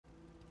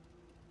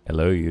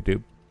Hello,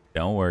 YouTube.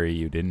 Don't worry,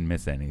 you didn't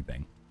miss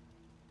anything.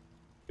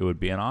 It would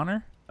be an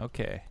honor?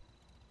 Okay.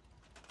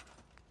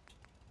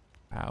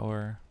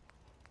 Power.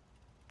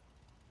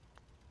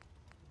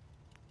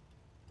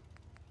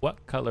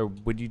 What color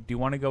would you... Do you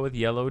want to go with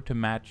yellow to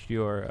match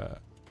your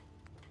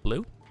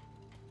blue?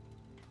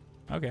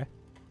 Okay.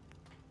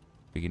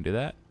 We can do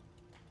that.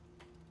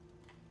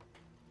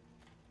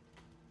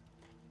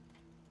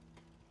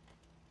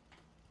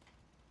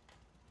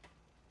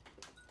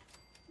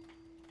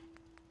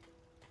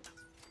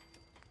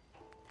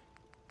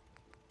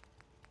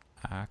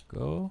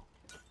 Aqua.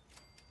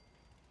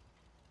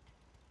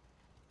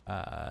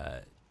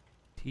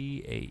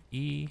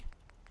 TAE.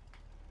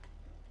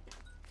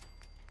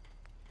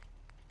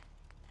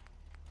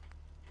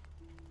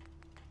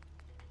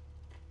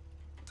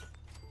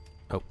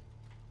 Oh.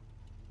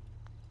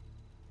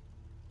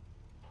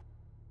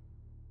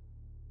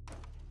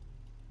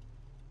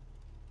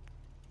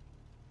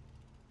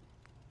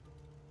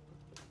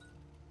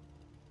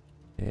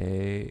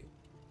 A.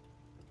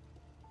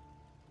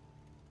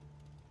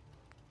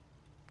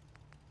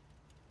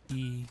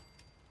 E.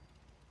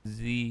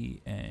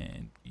 Z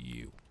and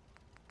U.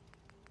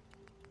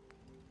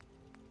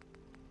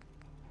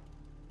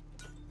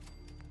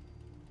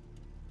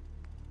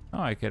 Oh,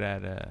 I could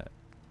add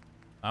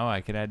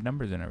I could add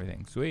numbers and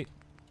everything. Sweet.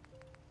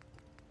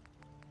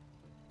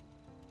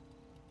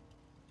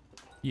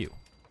 U.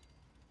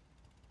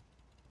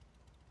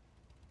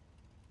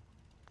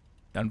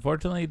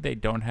 Unfortunately, they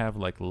don't have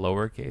like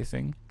lower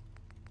casing.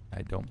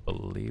 I don't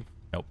believe.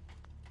 Nope.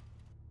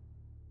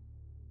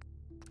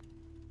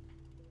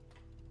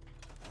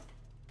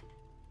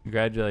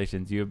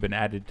 Congratulations, you have been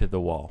added to the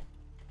wall.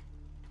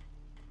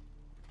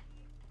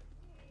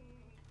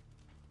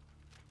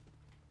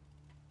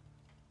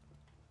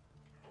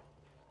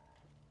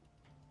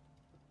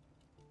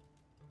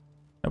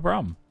 No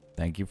problem.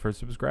 Thank you for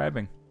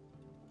subscribing.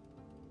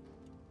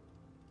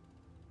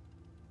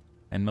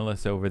 And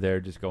Melissa over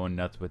there just going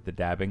nuts with the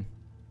dabbing.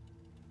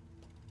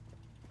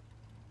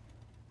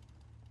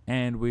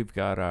 And we've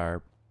got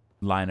our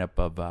lineup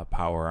of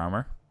power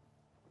armor.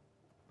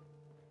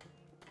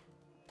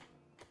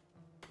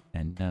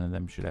 And none of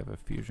them should have a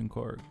fusion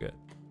core. Good.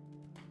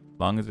 As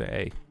long as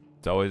hey,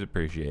 it's always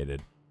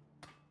appreciated.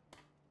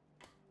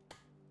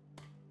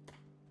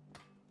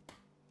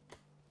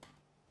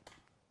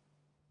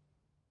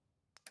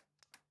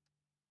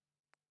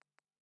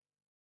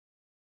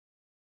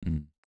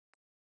 Mm.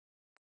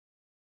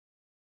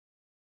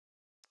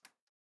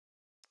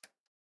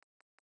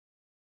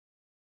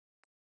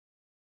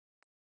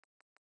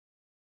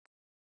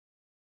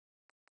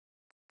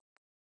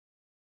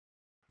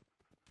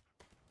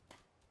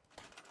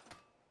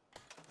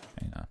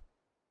 Hang on.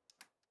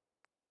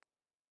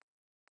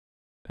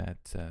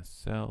 That's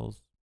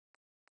cells.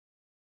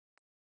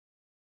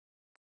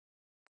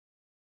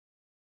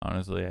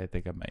 Honestly, I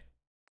think I might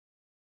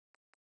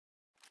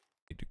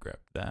need to grab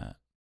that.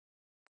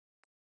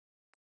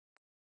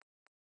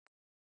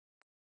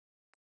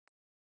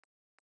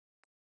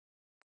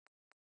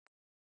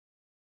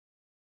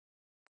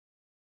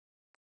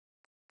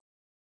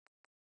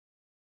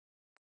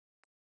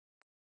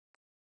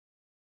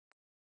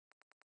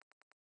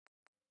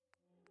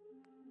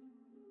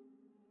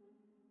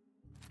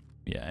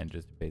 Yeah, and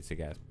just a basic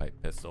ass pipe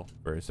pistol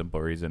for a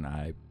simple reason.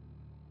 I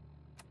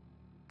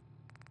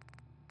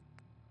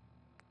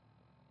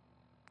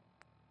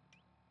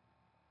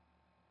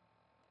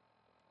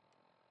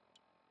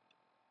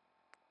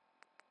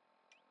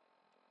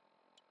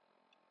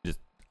just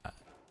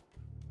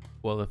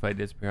well, if I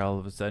disappear all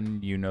of a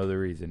sudden, you know the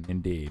reason.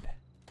 Indeed.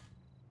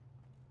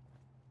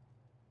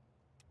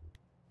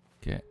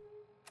 Okay.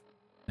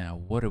 Now,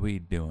 what are we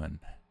doing?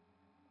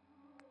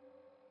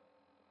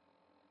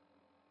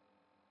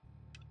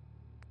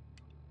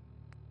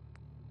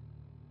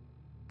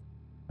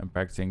 I'm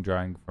practicing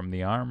drawing from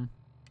the arm.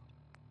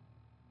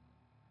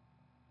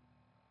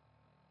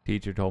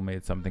 Teacher told me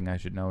it's something I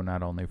should know,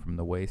 not only from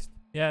the waist.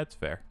 Yeah, it's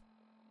fair.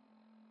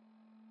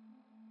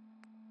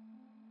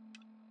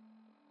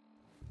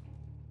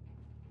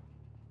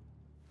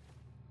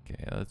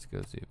 Okay, let's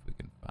go see if we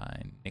can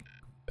find Nick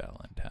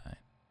Valentine.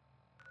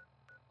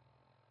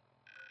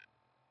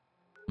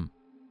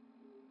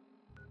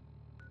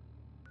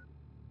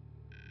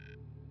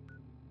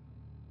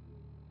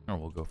 Or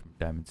we'll go from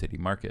Diamond City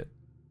Market.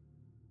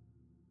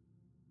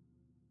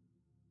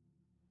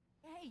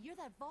 Hey, you're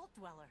that vault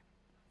dweller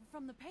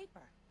from the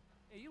paper.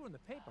 Hey, you were in the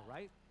paper,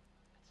 right?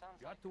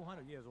 You're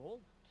 200 years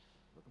old.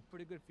 Looking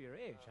pretty good for your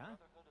age, huh?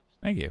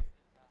 Thank you.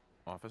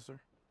 Officer?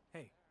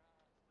 Hey,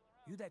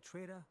 you that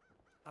trader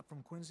up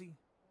from Quincy?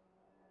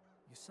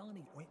 You sell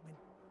any ointment?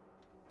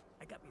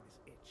 I got me this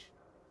itch.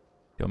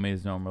 Kill me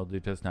is normal due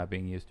to us not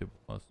being used to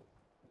most.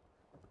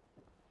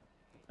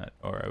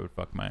 Or I would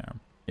fuck my arm.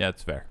 Yeah,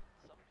 it's fair.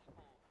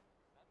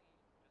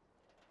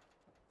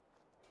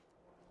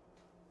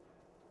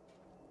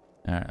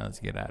 Alright, let's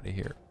get out of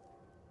here.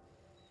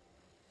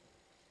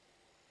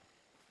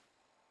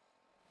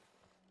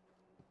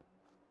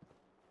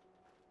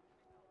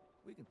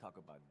 We can talk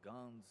about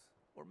guns,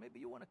 or maybe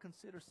you want to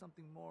consider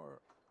something more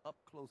up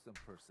close and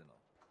personal.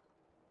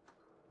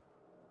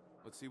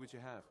 Let's see what you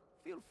have.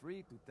 Feel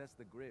free to test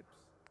the grips.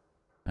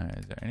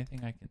 Is there anything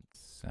I can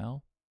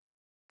sell?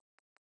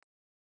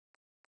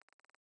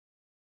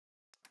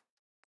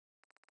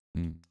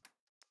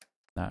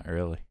 Not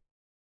really.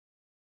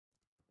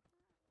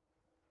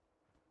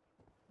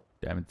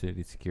 Diamond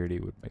City Security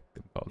would make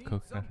them call Need some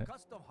coconut.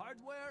 custom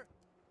hardware?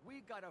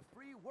 We got a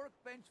free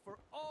workbench for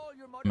all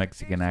your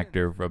Mexican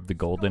actor modifications. of the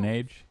golden Scopes,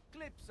 age.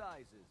 Clip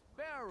sizes,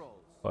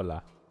 barrels.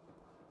 Hola.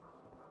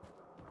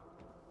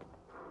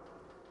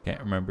 Can't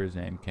remember his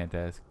name. Can't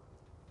ask.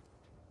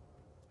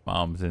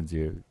 Mom, since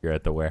you're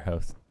at the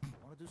warehouse.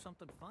 Want to do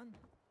something fun?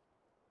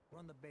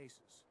 Run the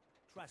bases.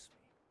 Trust me.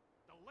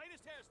 The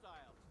latest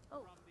hairstyles.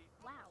 Oh, from the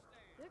wow,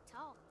 they're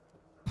tall.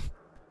 Get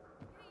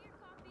your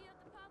copy of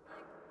the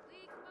public.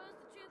 We expose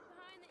the truth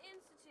behind the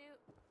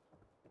Institute.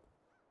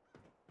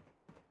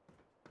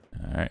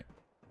 All right.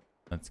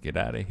 Let's get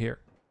out of here.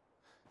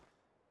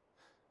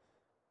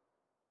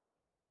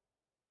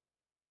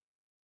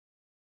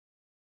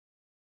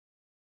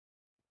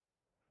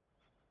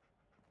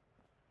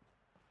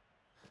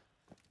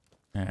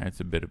 It's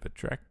a bit of a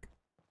trek.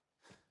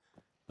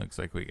 Looks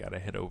like we gotta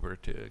head over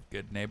to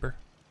Good Neighbor.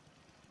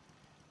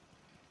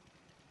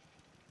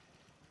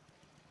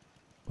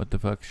 What the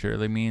fuck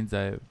Shirley means?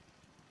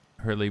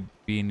 Hurley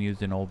being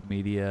used in old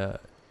media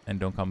and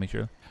don't call me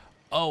Shirley.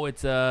 Oh,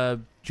 it's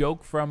a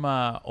joke from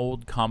a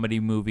old comedy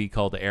movie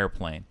called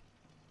Airplane.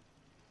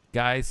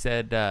 Guy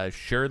said,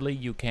 Shirley,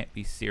 you can't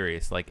be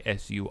serious, like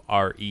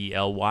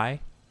S-U-R-E-L-Y.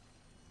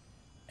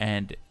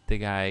 And the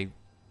guy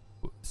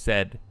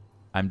said,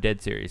 I'm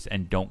dead serious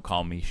and don't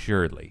call me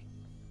Shirley.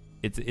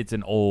 It's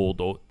an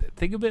old,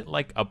 think of it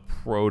like a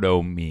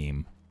proto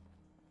meme.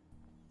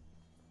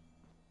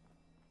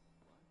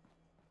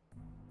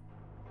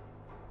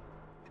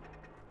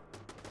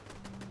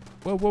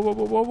 Whoa, whoa, whoa,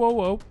 whoa, whoa, whoa,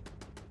 whoa.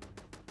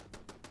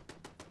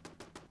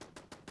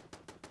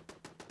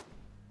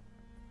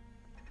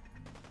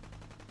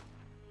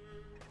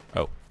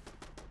 Oh.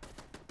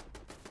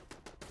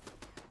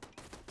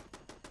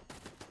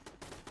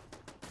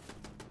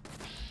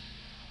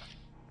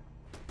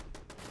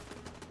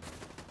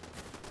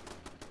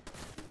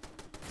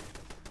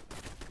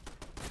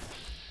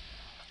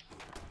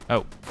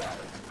 Oh.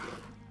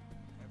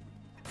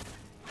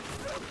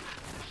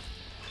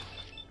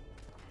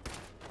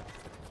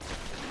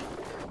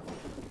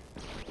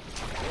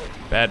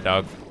 Bad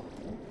dog.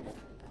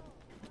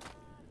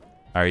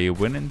 Are you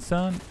winning,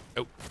 son?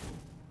 Oh.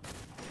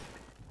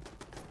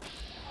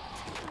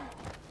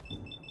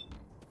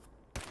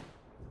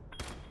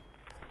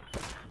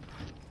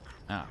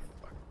 Ah,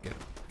 fuck.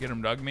 Get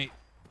him, dog meat.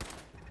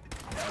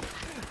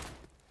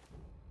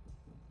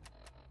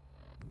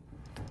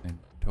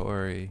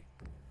 Inventory.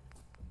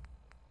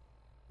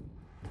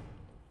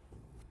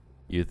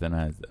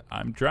 Euthanize.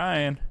 I'm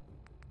trying.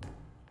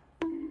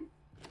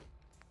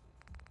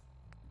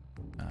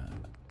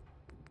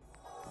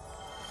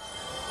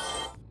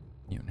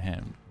 You and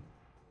him.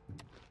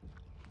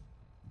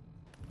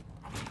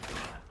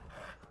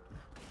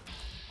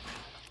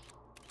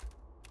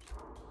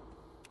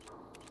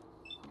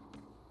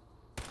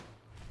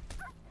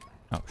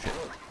 Oh shit.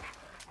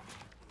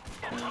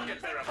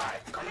 Target verified.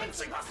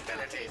 Commencing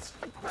hostilities.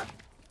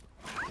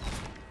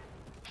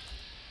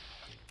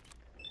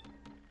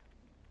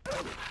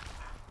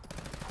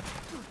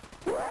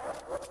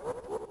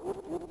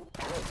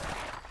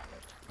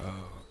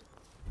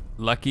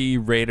 Lucky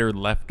Raider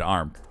left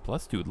arm.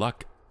 +2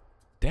 luck.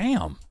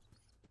 Damn.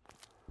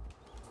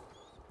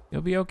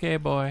 You'll be okay,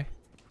 boy.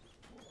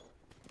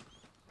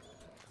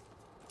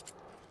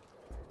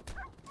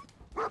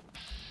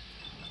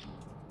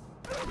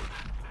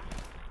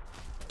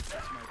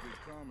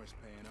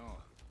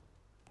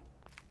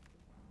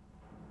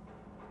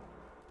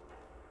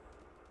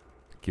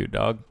 Cute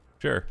dog.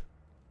 Sure.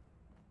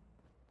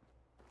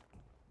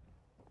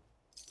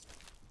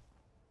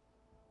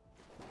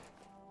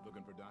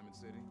 Looking for Diamond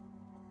City?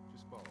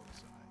 Just follow the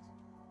signs.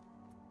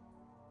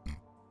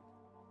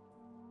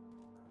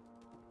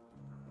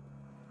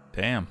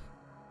 Damn.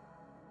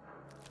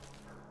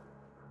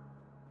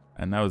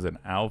 And that was an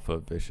alpha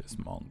vicious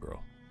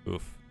mongrel.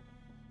 Oof.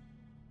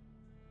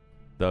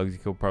 Dogs you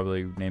could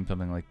probably name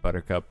something like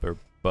Buttercup or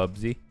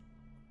Bubsy.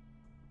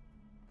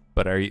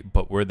 But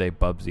were they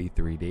Bubsy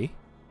 3D?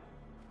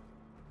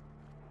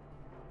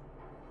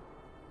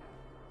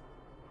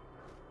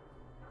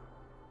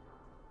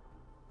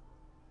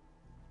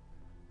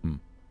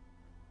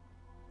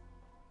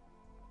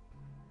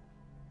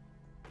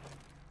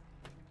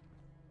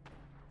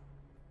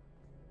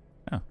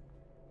 Oh.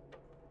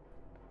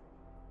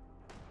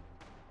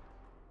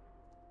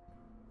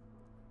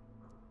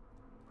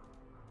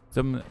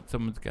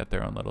 Someone's got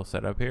their own little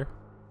setup here.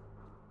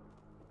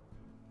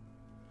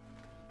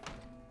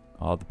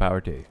 All the power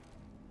to you.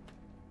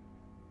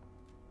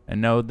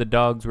 And no, the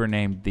dogs were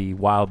named the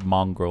Wild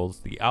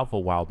Mongrels, the Alpha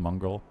Wild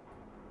Mongrel,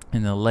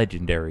 and the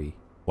Legendary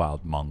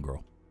Wild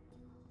Mongrel.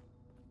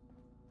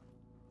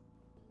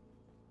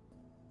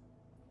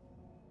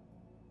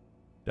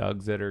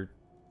 Dogs that are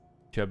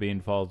chubby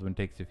and falls when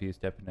takes a few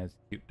steps and has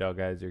cute dog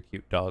eyes or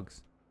cute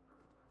dogs.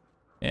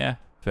 Yeah,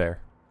 fair.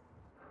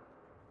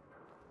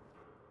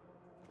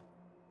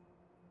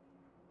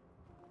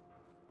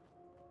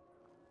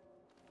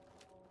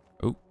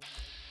 Oh.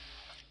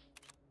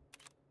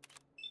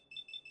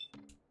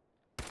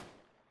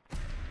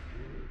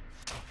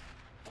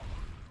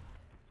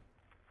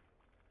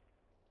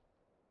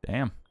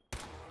 Damn.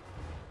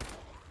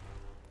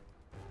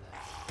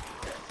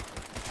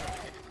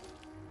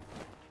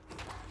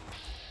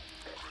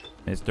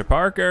 Mr.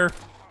 Parker.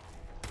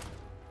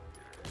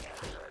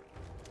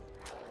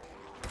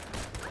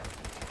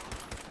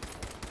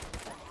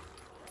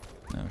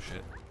 Oh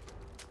shit.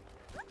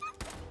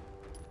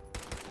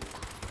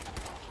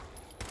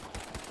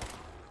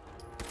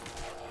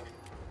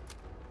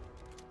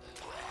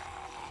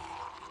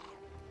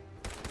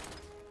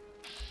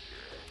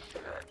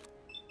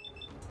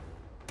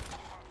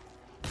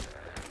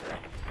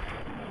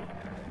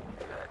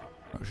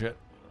 Oh shit.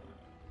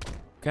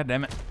 God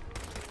damn it.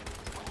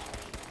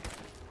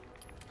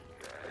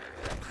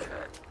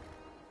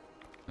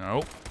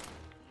 Nope.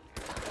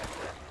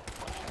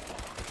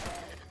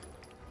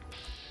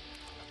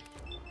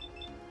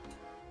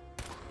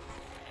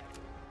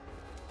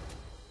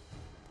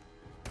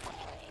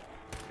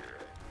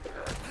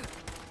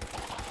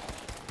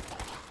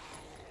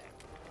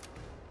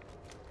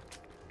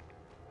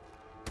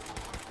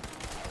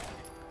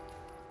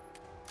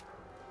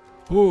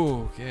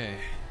 Okay.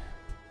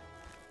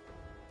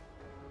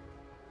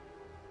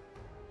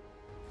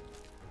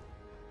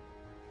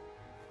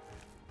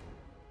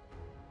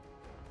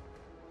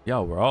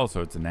 Yo, we're all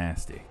sorts of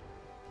nasty.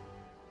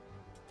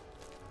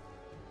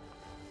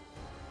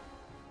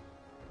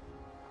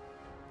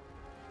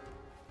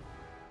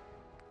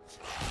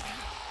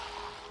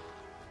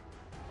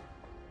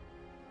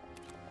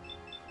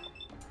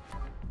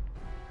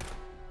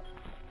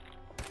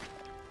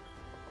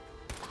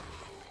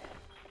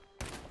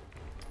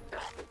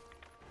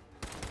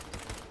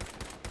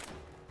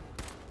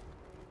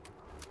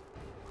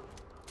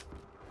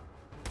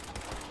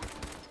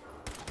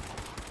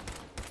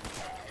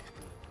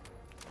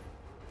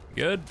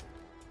 Good.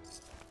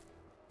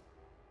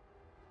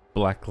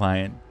 Black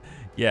Client.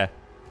 Yeah.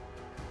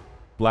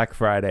 Black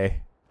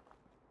Friday.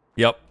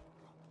 Yep.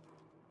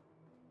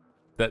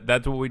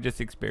 That's what we just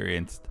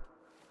experienced.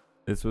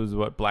 This was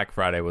what Black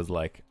Friday was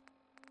like.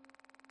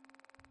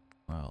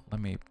 Well,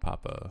 let me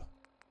pop a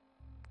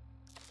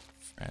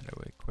rat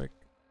away quick.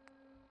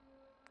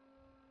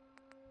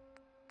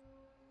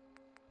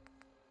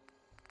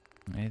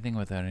 Anything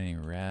without any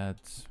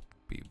rats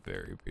be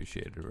very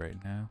appreciated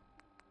right now.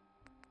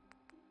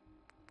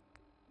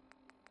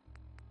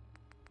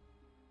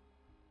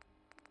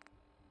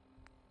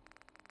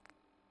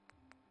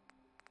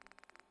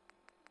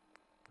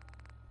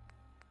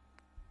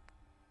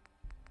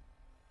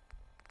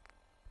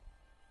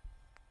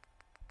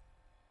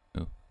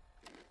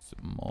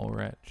 Some mole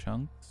rat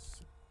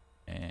chunks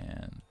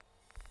and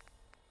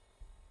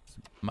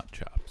some mutt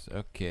chops.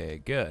 Okay,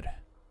 good.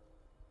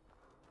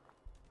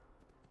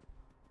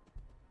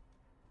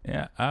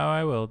 Yeah, oh,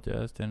 I will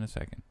just in a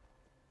second.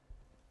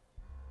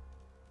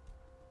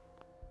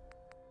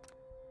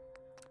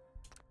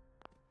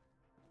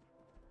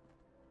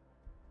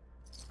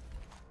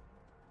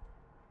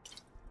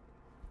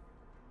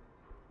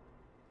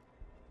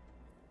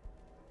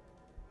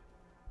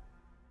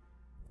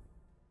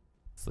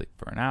 Sleep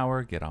for an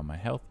hour, get all my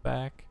health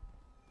back.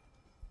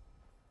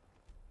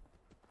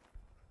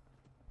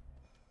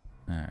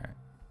 All right.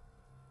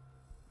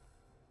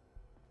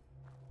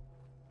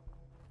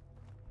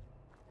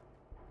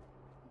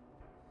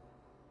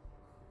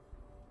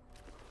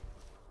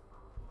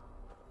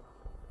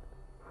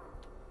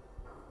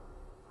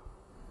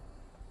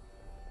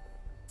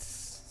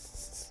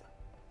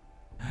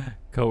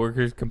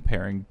 Coworkers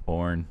comparing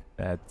porn.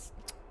 That's...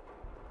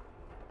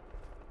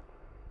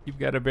 You've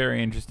got a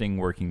very interesting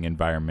working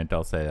environment,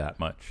 I'll say that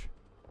much.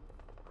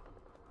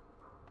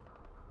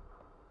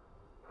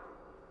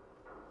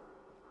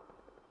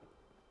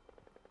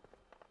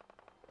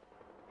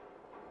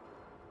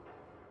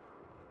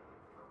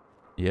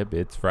 Yep,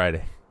 it's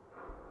Friday.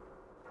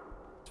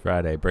 It's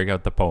Friday. Break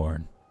out the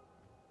porn.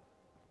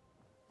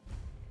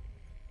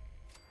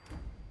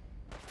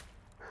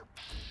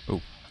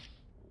 Oh.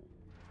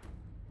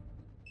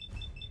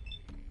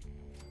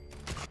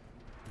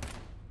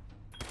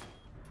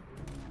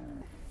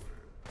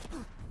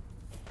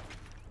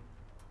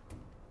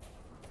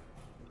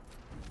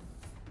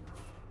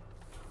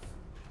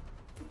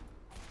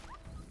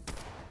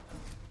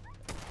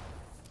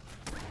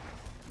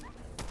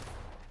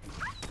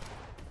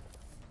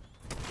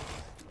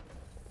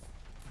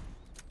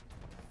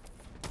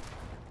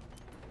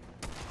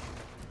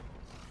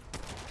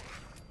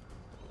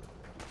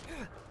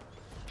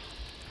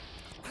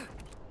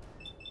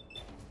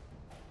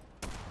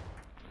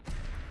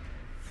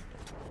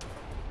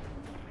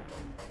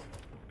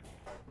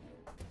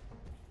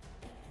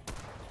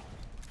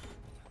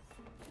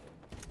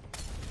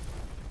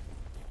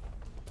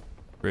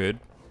 Rude.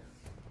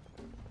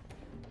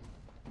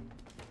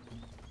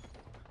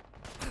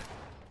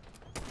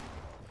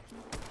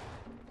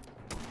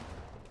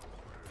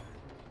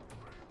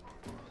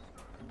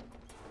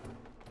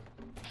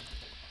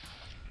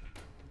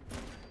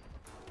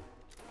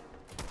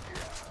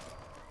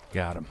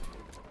 Got him.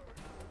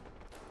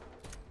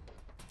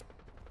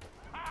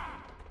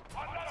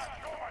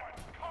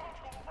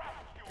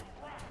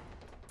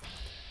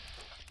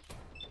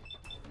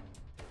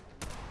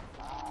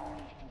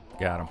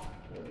 Got him.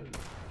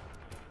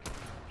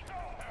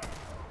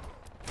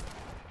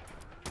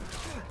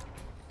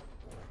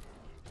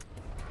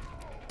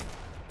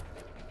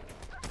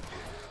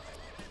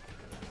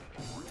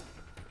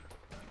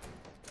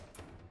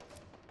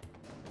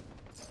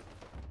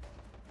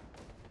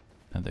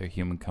 Another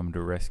human come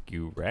to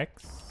rescue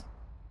Rex.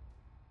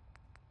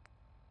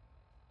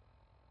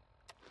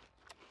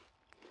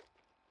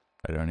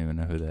 I don't even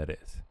know who that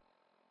is.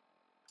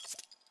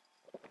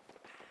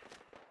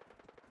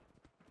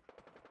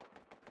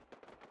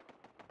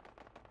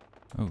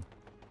 Oh.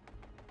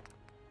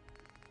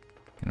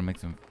 Can I make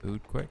some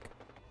food quick?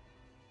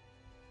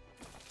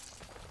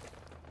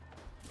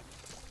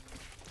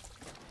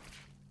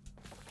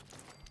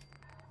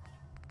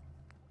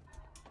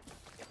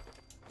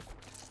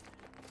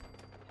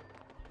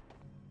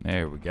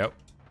 There we go.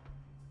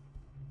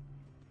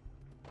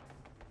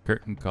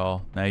 Curtain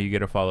call. Now you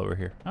get a follower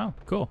here. Oh,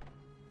 cool.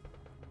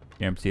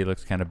 Your MC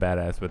looks kind of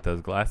badass with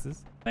those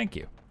glasses. Thank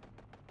you.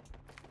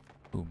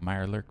 Ooh,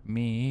 Mirelurk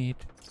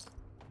meat.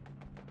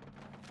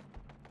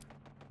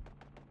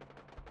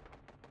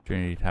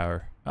 Trinity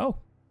Tower. Oh,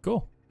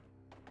 cool.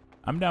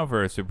 I'm down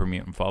for a super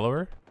mutant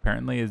follower.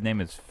 Apparently his name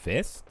is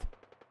Fist.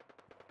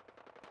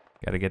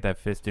 Gotta get that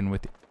fist in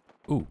with...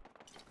 Ooh.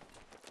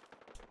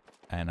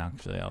 And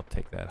actually, I'll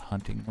take that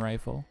hunting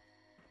rifle.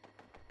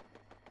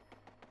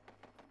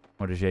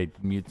 What a shame.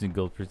 Mutants and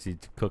ghouls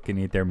proceed to cook and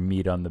eat their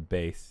meat on the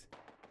base.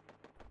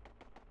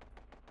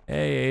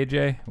 Hey,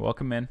 AJ.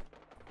 Welcome in.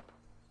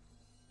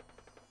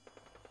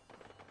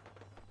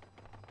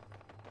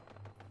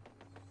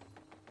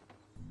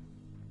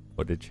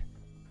 What did you...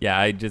 Yeah,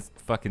 I just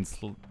fucking...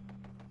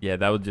 Yeah,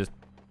 that was just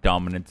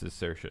dominance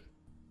assertion.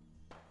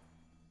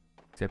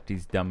 Except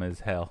he's dumb as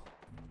hell.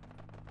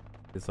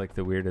 It's like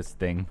the weirdest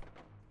thing.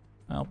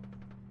 Well,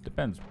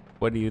 depends.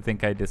 What do you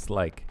think I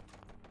dislike?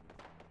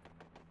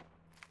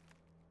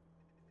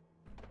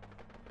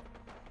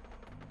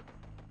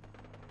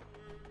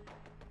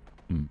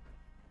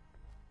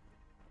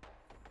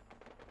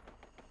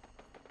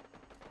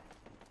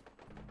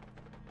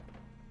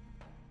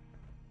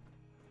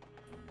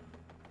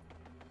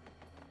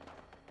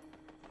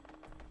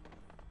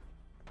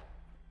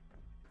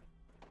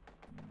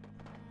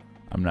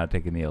 I'm not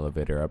taking the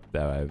elevator up. I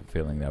have a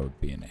feeling that would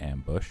be an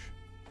ambush.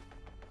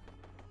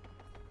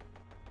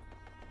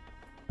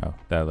 Oh,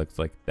 that looked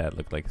like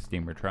a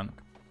steamer trunk.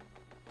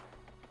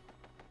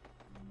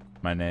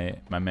 My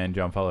man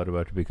John Followed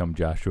about to become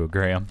Joshua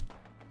Graham.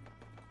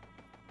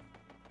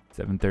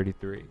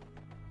 7:33.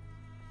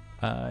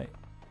 I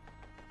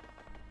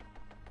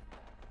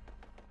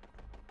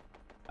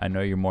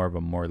know you're more of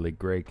a Morley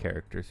Gray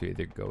character, so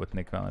either go with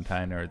Nick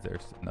Valentine or is there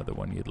another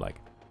one you'd like?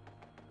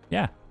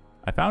 Yeah,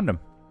 I found him.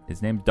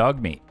 His name's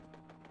Dogmeat.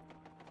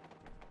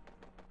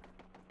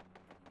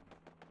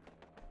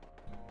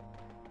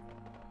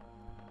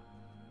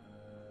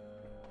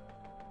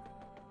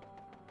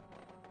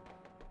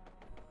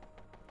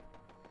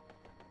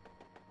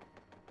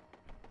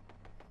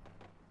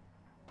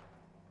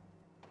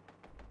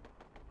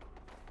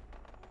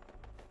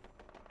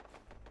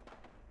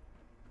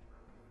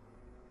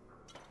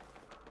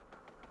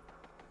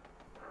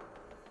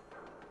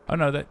 Oh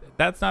no,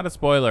 that's not a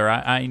spoiler.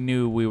 I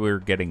knew we were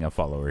getting a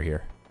follower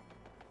here.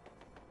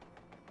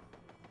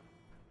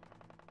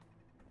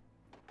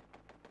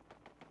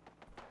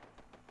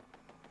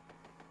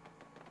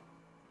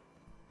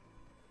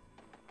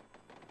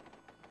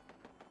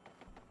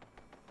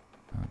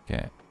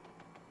 Okay.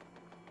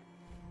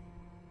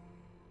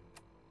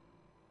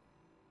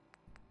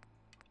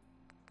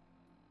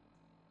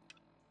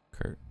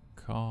 Curtain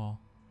call.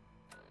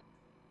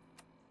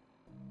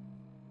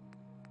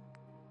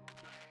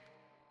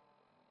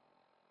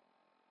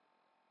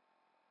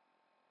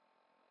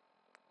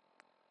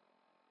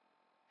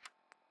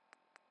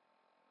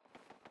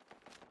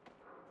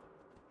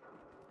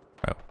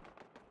 Oh.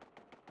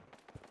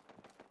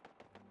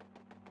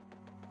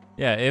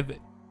 Yeah, if...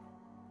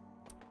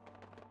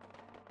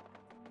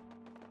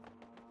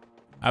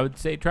 I would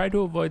say try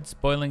to avoid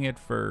spoiling it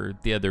for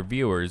the other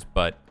viewers,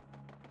 but,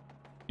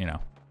 you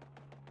know.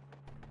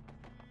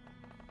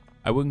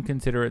 I wouldn't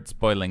consider it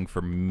spoiling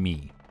for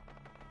me.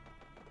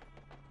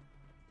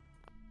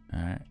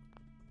 Alright.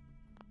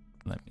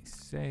 Let me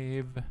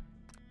save.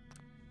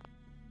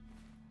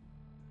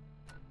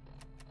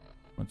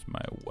 What's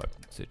my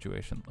weapon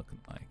situation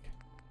looking like?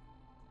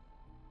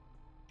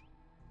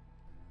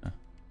 Huh.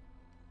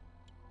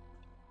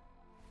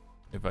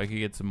 If I could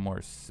get some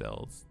more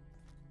cells.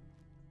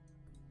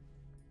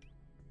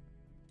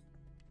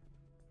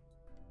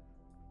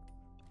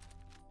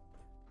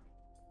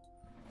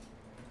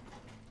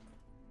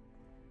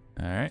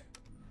 Alright.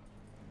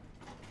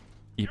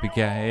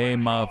 Yippee-ki-yay,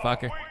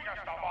 motherfucker.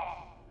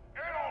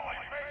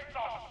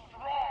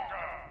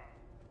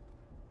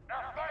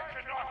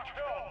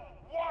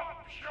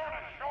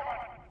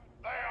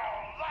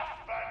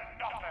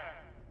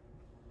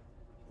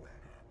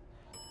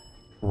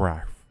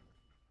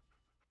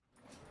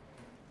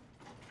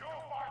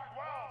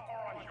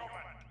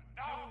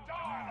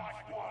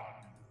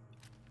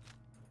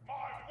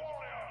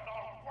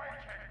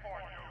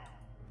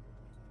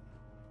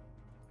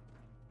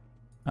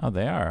 Oh,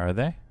 they are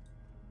they?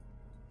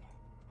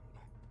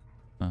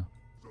 Oh.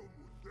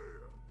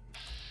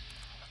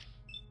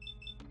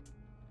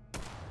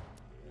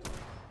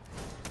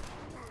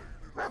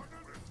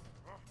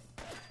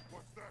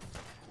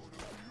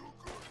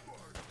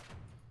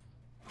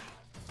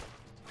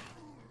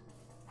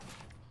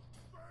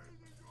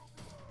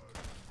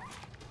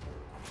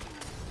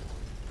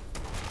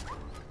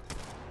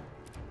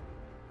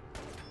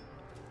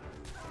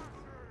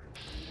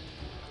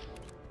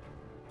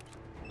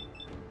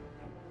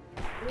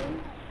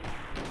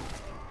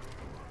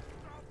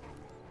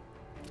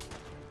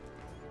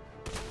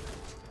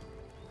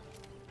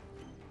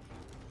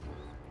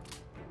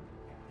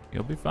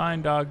 You'll be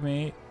fine, dog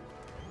meat.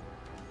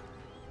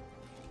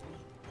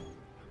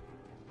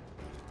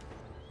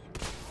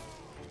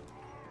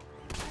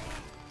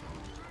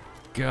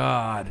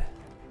 God.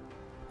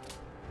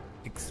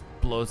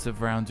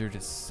 Explosive rounds are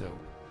just so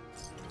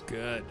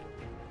good.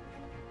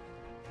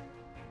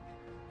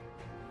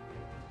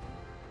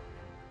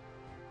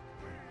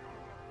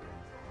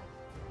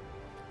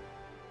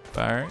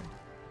 Alright.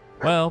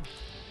 Well.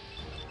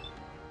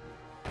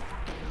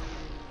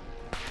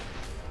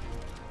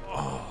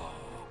 Oh.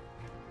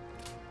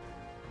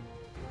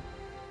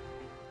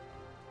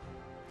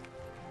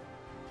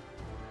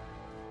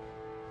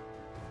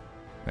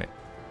 Wait.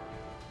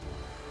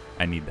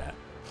 I need that.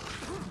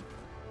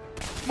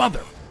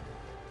 Mother.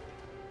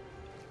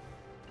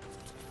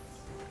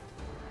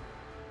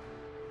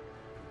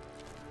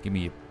 Give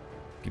me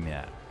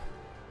that.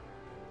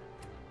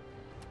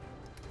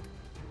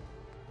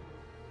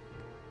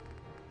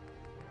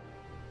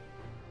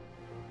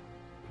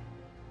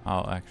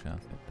 Oh, actually, I'll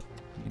take that.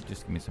 You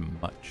just give me some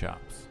mutt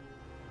chops.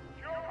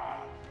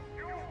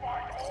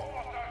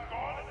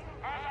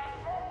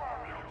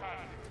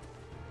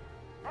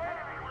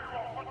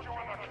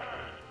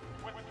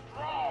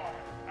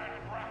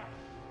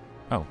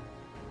 Oh.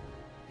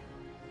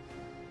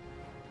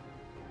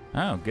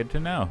 Oh, good to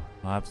know.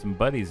 I'll have some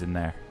buddies in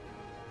there.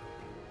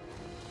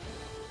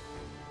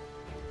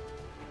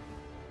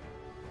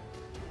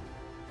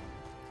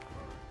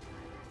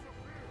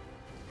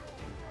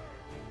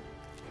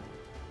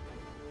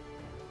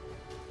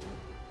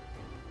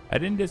 I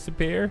didn't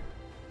disappear.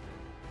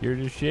 You're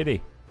just shitty.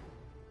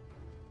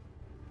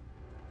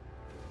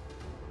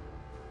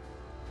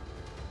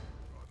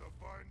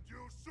 Find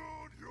you soon,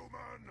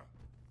 human.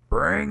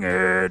 Bring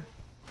it.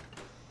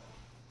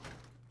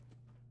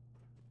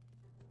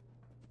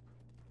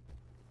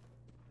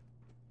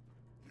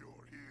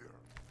 You're here.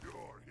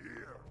 You're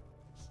here.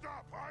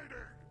 Stop hiding.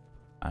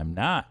 I'm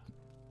not.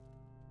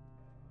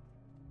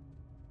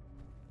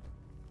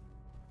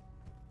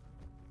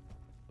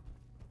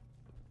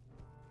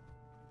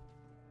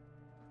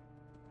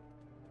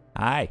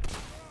 Hi.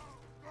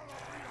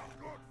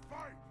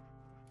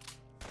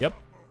 Yep.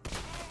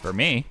 For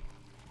me,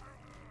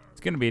 it's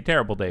gonna be a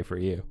terrible day for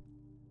you.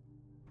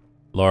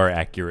 Lore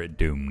accurate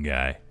Doom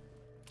guy.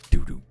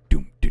 Doo doo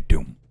doom doo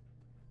doom.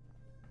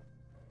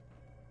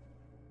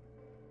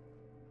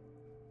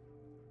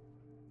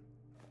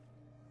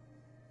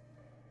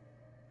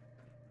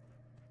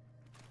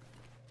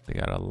 They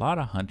got a lot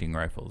of hunting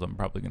rifles. I'm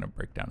probably gonna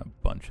break down a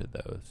bunch of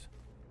those.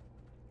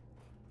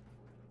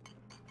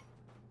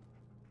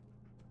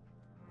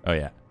 Oh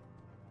yeah.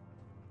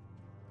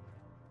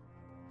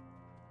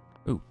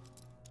 Ooh.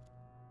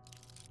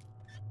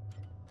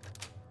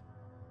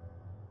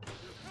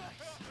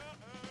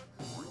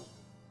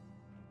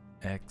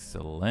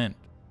 Excellent.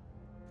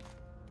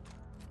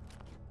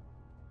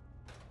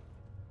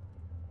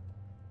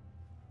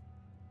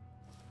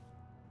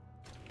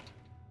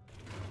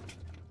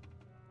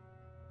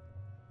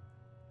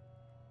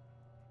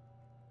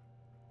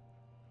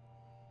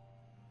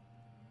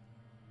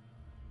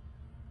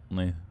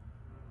 Only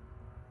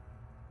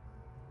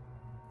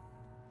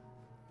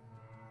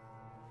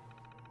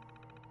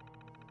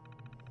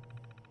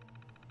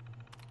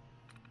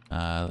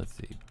let's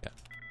see.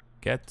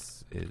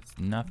 Gets is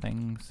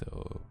nothing,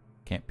 so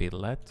can't be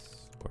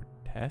let's or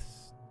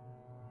test.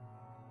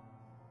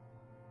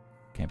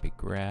 Can't be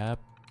grab.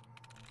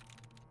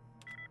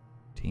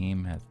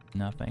 Team has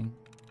nothing.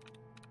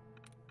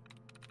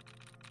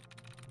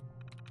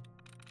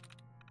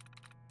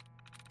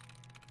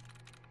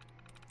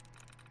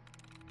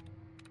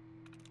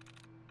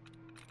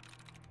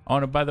 Oh,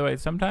 and by the way,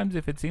 sometimes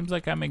if it seems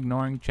like I'm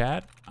ignoring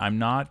chat, I'm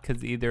not,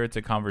 because either it's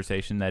a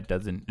conversation that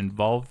doesn't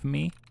involve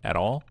me at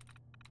all,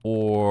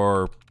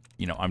 or,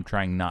 you know, I'm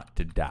trying not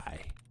to die.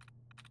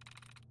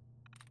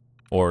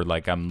 Or,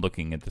 like, I'm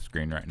looking at the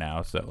screen right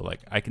now, so,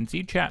 like, I can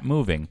see chat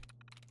moving.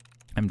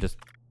 I'm just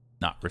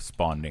not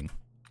responding.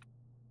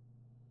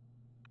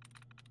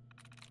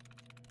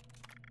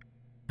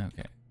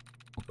 Okay.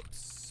 We'll go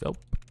soap.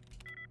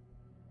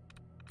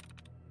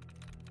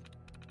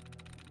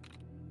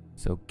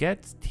 So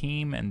Gets,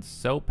 Team, and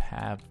Soap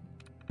have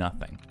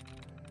nothing.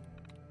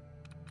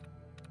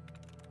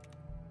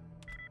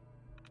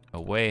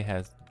 Away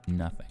has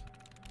nothing.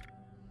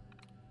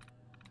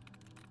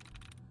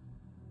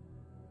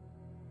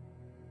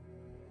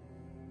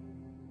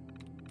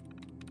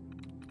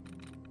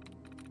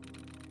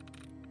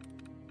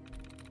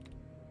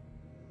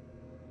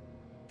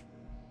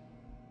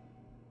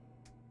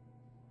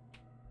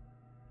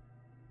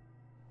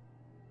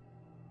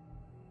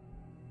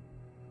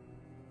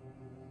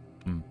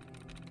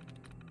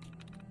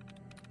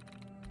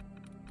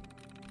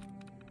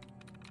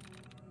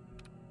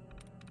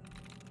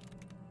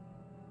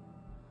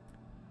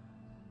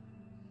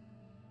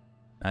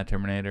 Not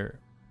Terminator.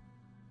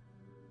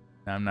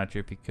 I'm not sure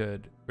if he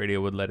could.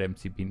 Radio would let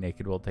MCP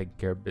naked while taking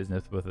care of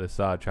business with a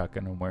saw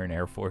shotgun and wearing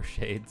Air Force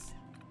shades.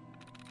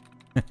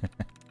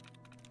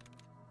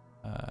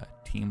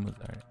 Team was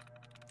alright.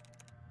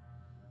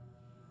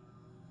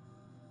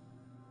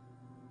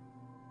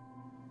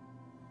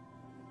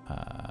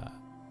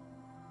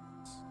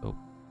 Soap.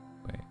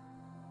 Wait.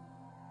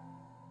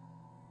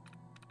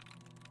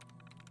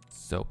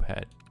 Soap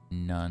had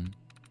none.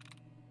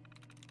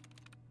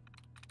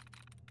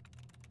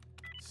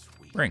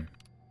 Sweet. Ring.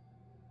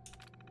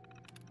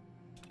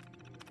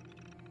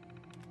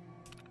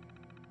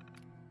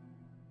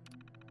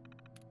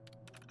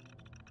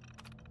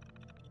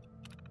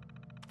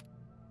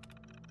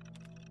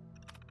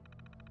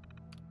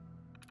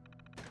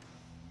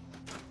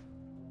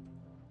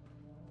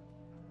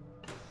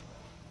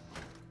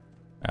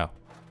 Oh.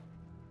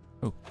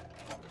 Oh.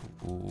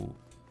 Ooh.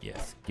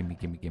 Yes. Gimme,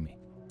 gimme, gimme.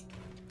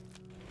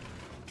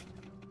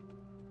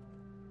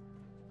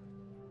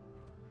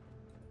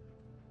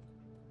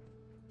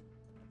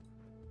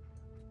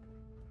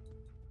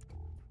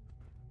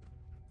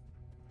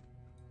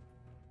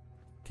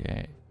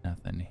 Okay,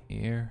 nothing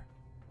here.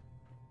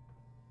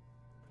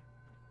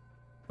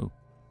 Ooh.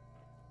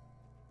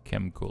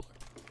 Chem cooler.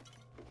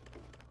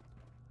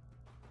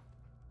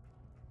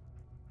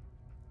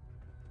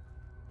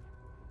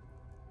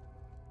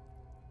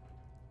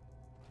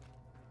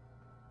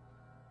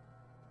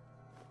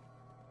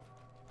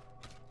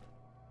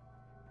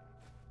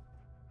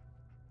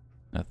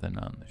 Nothing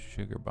on the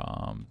sugar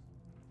bomb.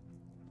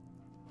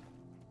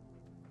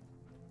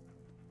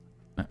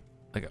 Let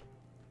go.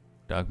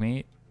 Dog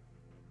meat.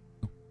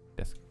 Ooh,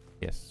 yes,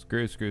 yes.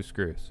 Screws, screws,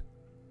 screws.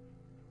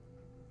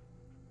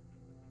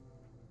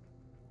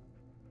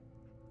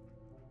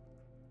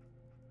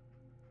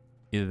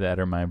 Either that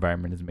or my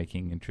environment is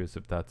making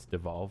intrusive thoughts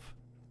devolve.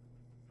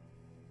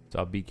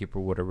 Saw Beekeeper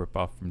would a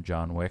ripoff from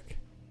John Wick.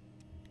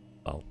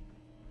 Oh.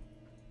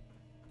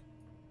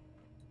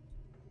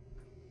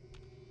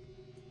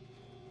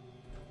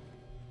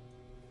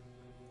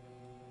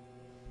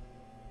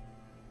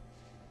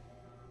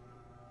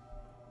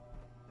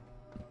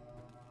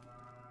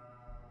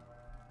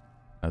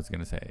 I was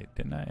gonna say,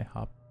 didn't I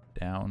hop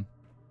down?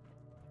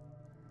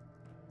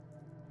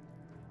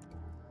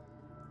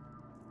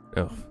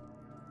 Ugh.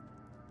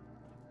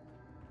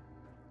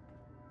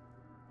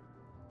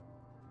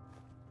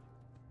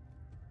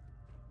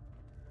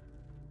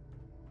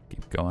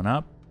 Keep going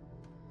up.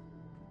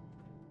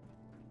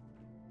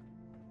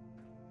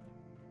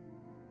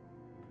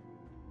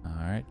 All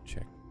right,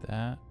 check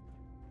that.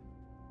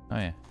 Oh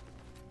yeah.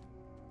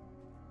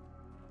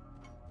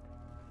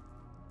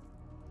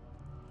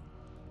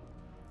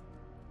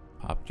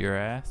 Popped your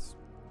ass.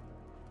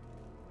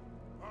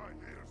 I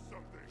hear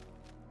something.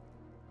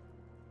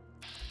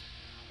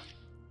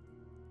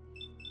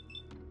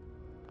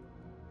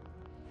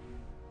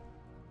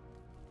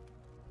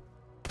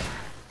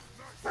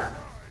 Nice try.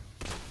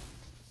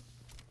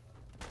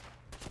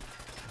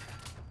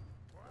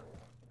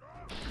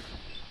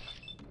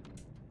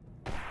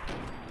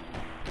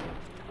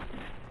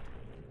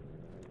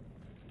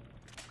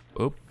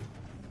 Oop.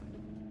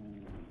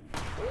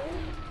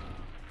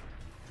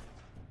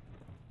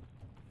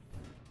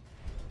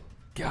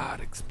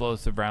 God,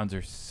 explosive rounds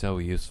are so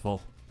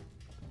useful.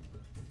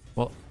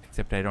 Well,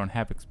 except I don't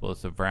have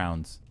explosive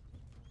rounds.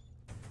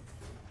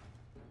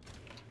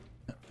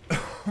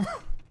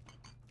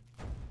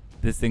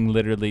 This thing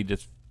literally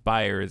just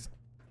fires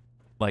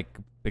like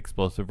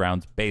explosive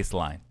rounds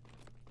baseline.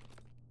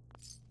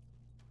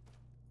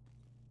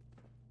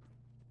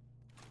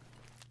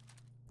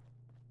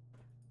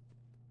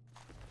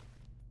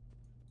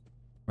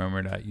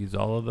 Remember to use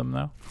all of them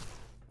though.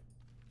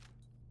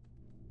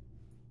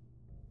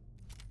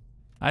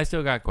 I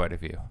still got quite a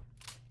few.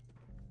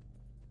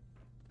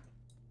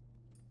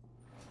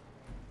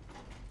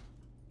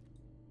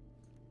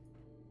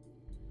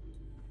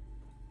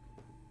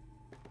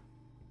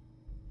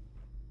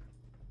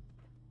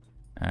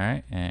 All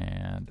right,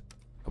 and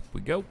up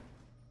we go.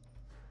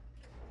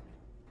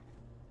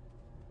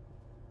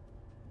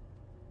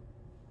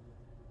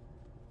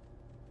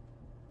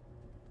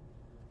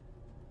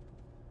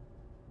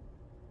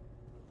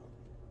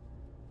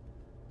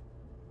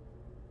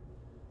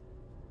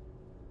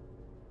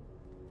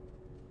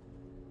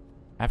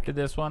 After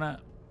this one,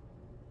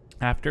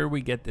 after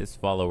we get this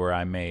follower,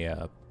 I may,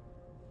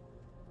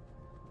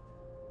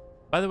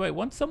 by the way,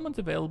 once someone's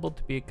available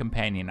to be a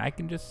companion, I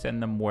can just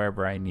send them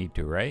wherever I need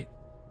to, right?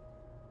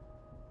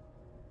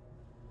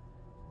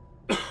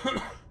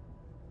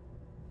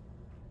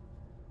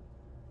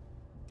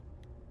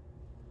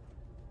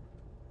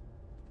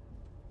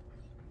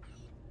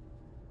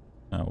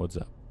 What's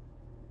up?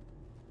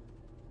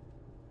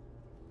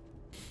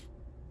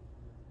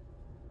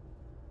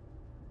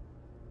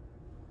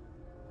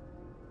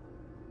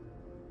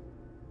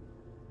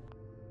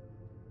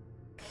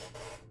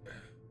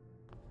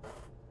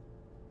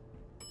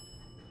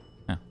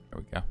 Oh, there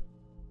we go.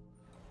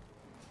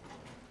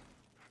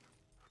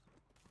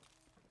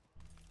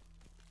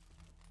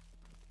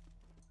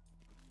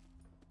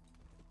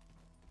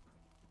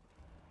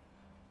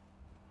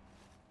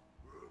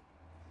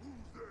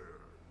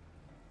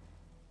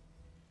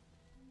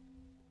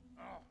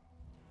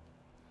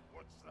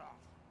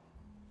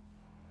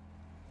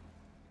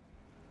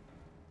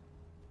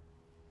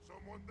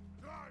 someone the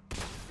time to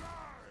die!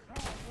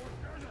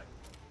 What is it?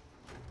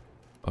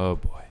 Oh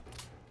boy.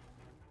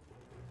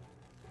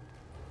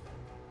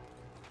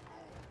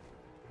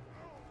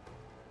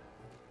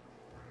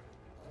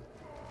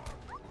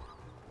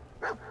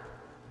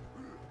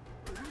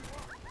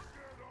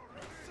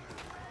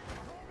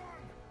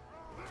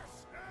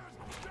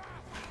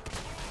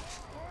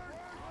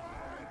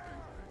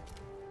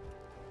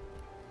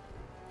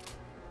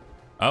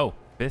 Oh,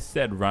 this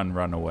said run,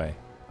 run away.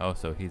 Oh,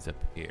 so he's up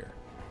here.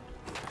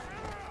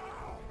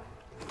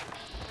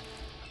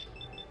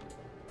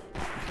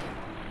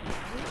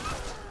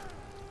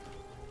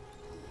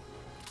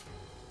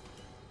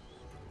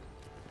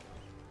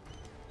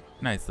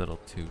 Nice little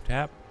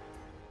two-tap.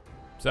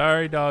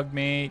 Sorry, dog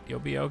meat.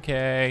 You'll be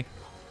okay.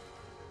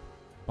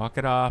 Walk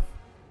it off.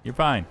 You're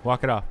fine.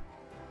 Walk it off.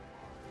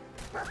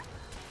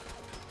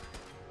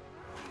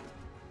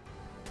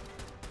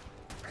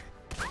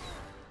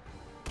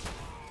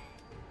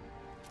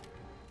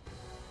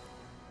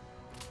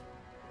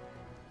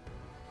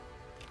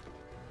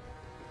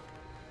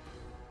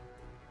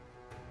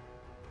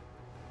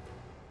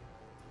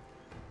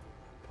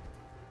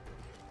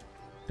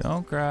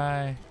 Don't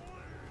cry.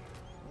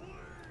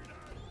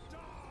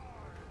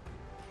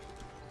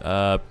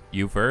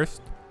 You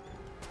first?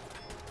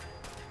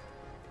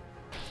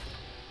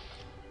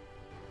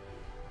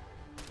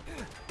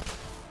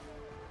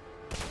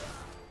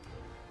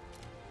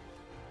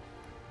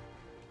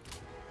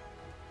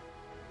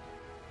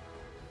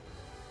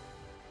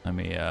 Let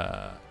me,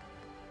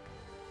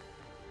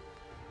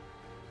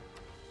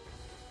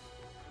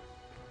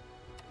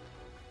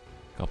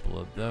 couple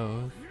of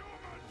those.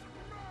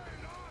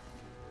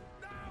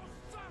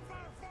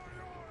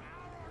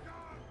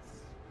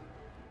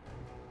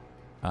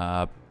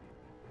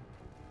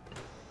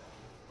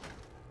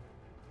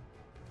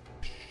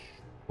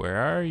 Where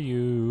are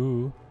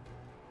you?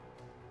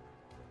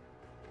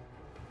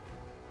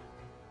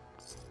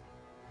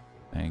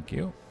 Thank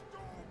you.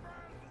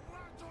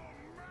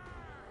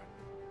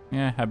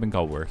 Yeah, I've been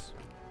called worse.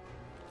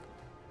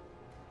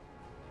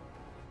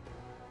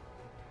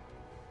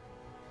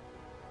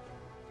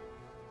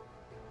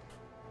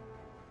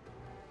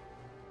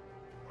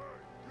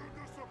 You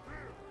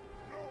disappear!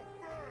 No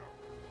fair!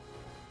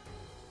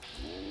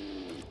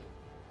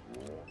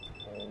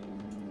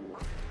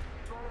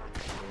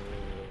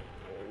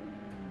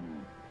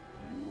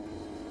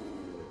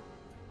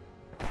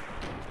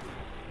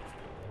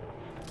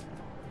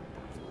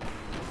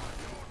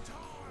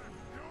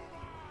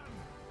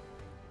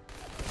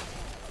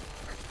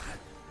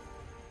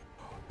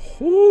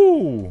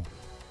 Ooh.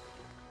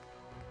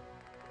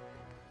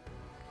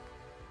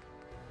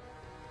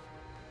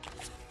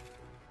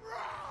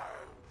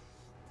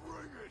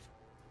 Bring it!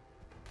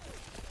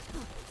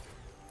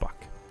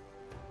 Fuck.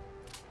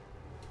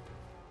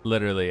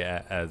 Literally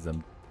as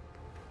I'm.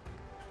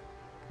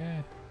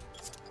 Okay.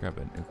 Grab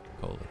a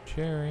Nuka-Cola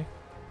cherry.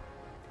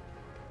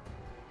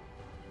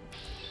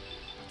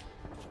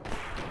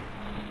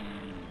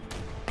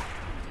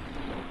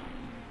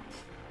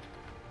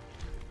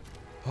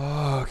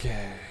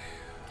 Okay.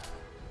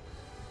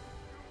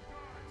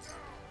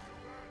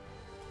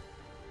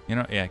 You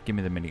know, yeah, give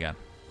me the minigun.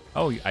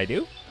 Oh, I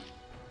do?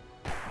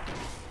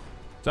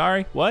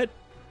 Sorry, what?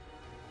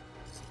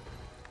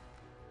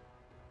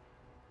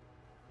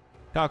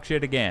 Talk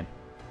shit again.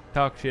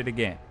 Talk shit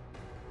again.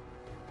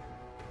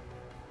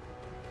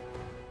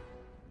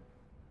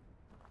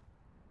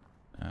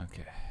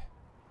 Okay.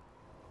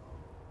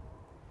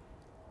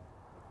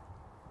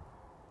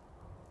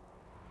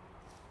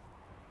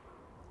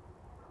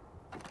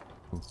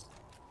 Ooh.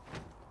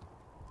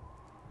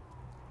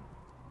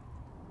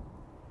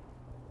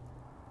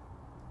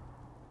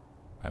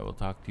 I will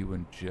talk to you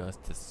in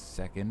just a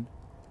second.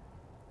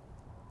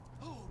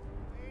 Oh,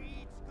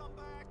 wait! Come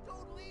back!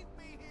 Don't leave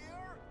me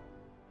here!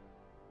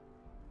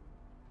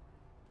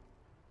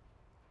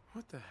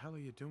 What the hell are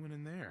you doing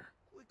in there?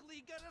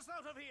 Quickly get us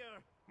out of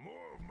here!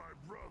 More of my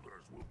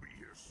brothers will be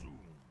here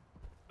soon.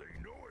 They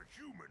know a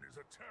human is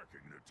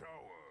attacking the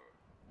tower.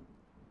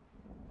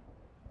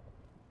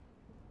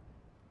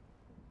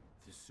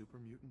 This super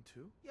mutant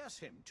too? Yes,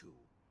 him too.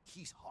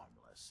 He's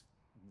harmless.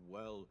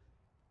 Well,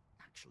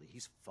 actually,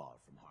 he's far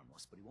from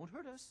harmless, but he won't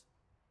hurt us.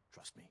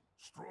 Trust me.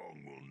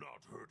 Strong will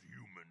not hurt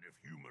human if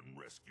human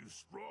rescues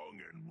Strong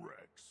and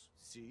Rex.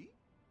 See?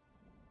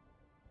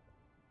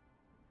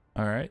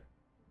 All right.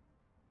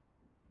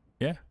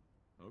 Yeah.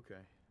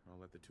 Okay, I'll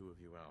let the two of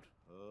you out.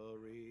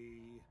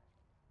 Hurry.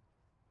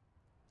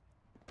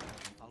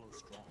 Follow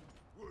Strong.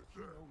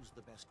 He knows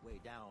the best way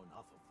down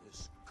off of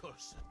this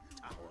cursed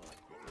tower.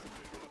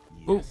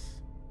 Ooh.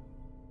 Yes.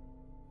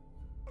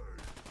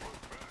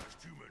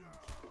 Fast, human.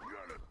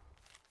 Gotta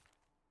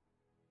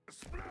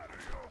splatter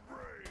your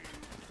brain.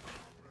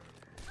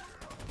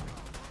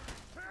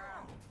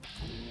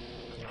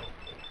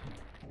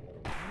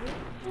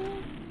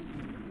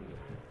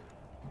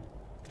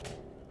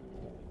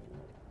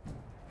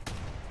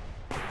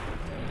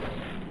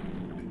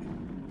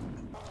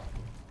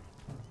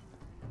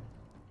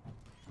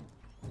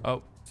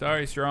 Oh,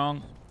 sorry,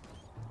 Strong.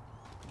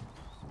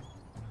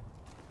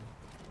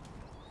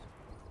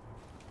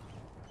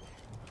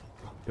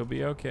 You'll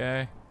be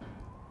okay.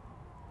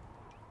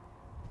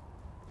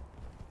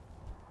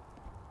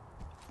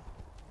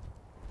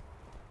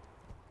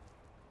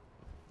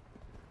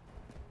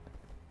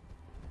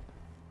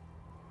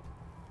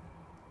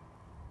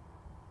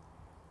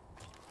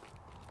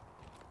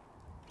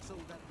 So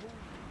that whole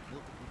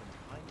look at even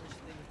kindness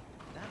thing,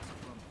 that's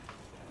from...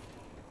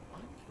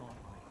 I thought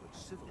I could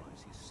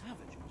civilize these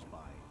savages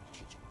by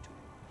teaching to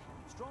them.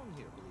 Strong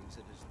here believes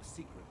it is the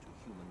secret to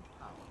human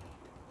power.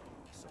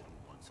 So he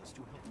wants us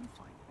to help him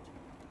find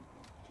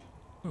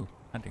it. Ooh,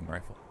 hunting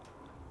rifle.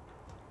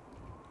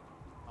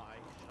 I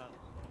shall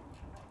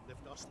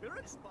lift our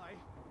spirits by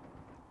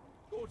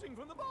quoting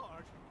from the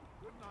bard.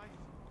 Good night.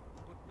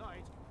 Good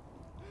night.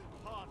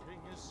 Parting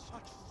is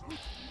such sweet.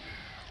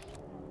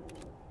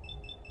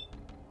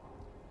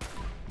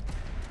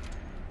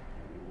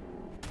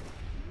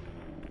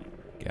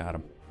 Got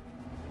him.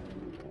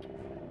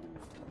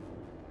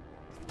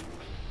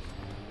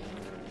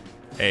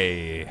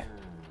 Hey.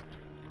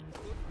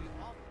 Could be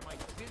off my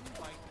fin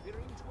by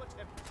fearing to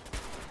attempt.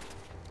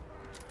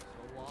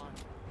 So on,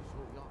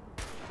 so young.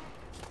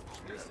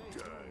 They say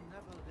you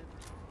never live.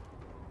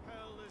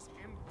 Hell is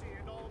empty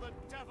and all the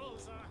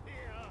devils are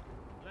here.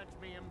 Let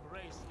me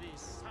embrace the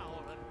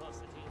sour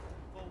adversity,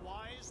 for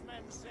wise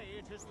men say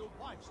it is the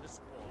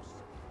wisest course.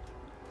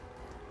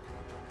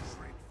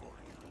 Straight for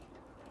you.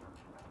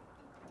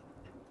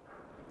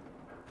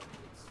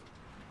 It's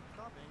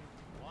stopping.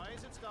 Why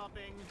is it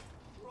stopping?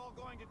 We're all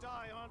going to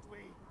die, aren't we?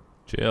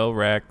 Chill,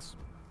 Rex.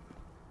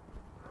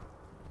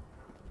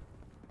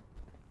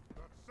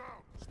 That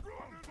sound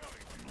strong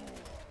fight.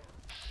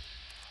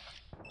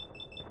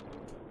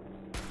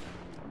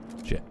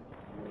 Shit.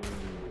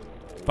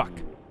 Fuck.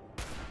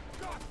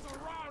 Guts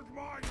around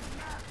my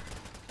neck.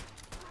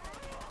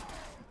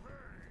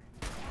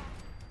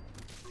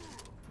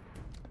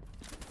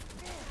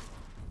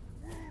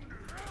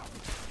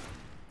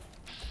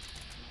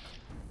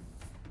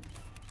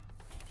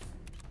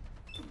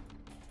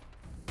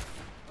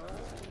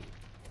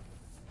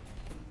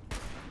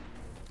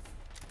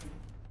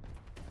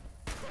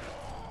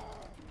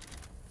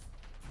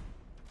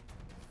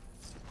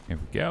 Here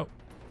we go.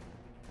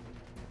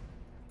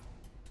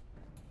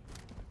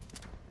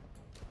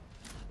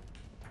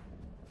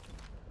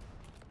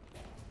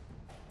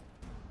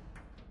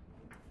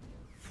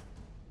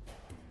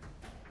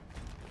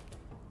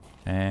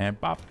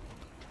 And pop.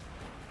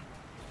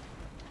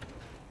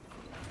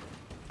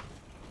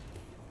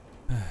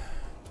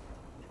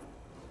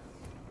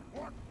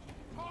 What?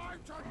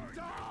 Time to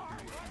die!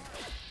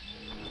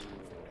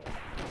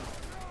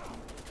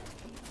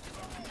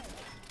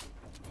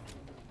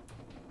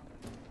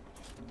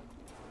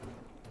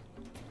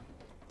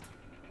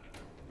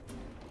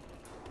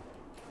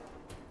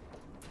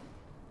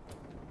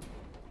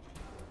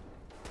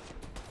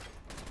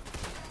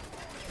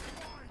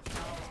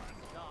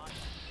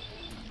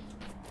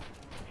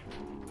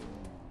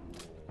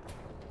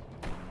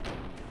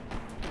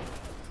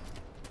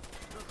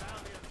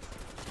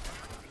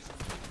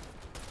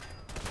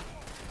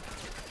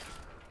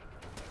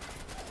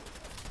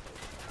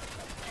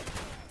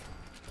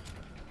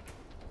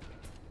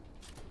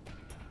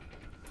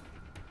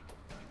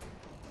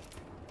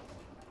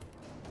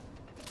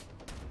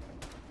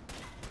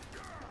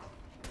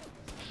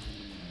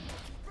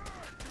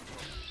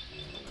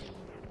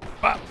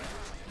 Pop.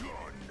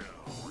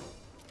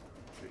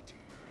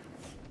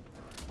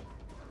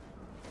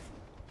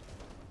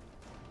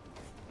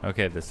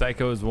 Okay, the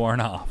psycho is worn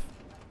off.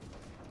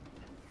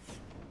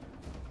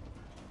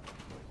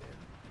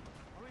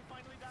 Are we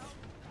finally down?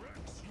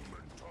 Rex,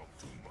 human talk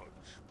too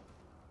much.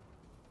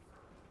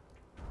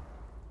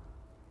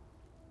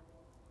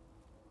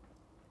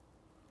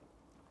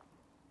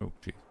 Oh,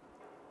 jeez.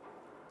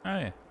 Oh,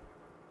 yeah.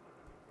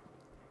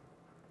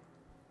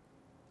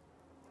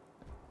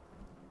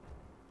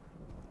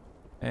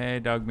 Hey,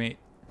 dog meat.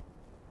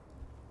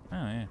 Oh,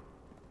 yeah.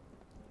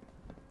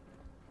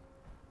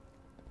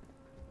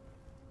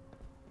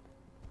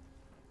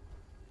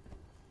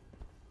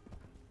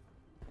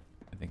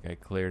 I think I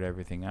cleared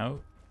everything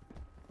out.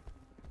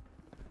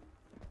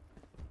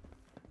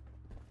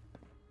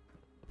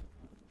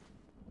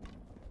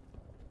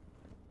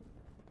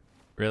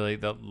 Really?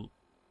 That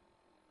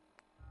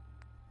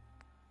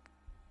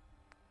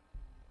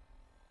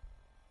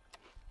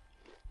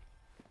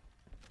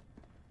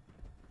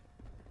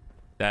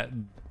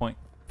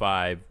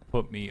 0.5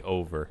 put me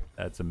over.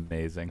 That's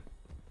amazing.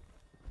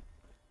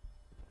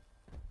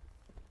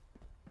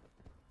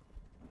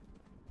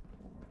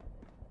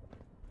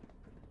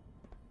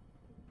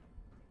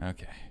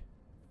 Okay.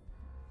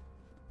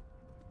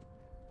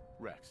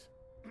 Rex.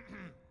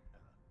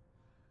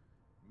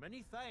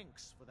 Many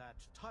thanks for that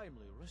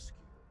timely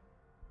rescue.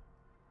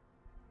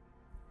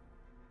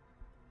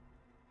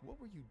 What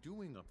were you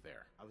doing up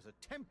there? I was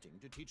attempting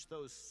to teach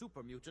those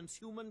super mutants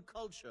human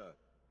culture,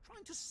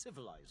 trying to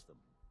civilize them.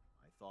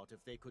 I thought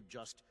if they could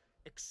just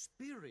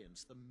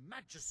experience the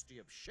majesty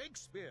of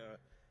Shakespeare,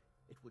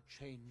 it would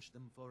change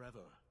them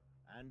forever.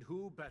 And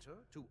who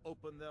better to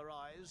open their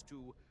eyes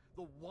to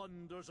the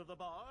wonders of the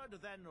bard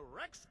than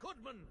Rex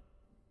Goodman?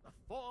 the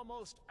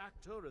foremost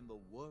actor in the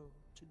world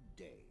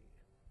today.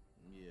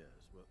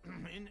 Yes, well,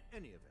 in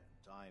any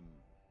event, I'm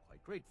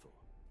quite grateful.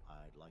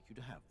 I'd like you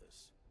to have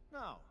this.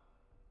 Now,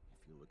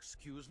 if you'll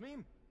excuse me,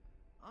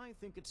 I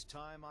think it's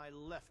time I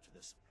left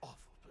this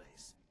awful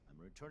place.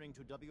 I'm returning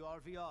to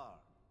WRVR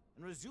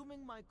and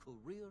resuming my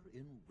career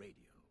in radio.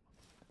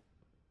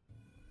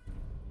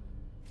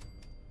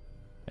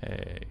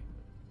 Hey.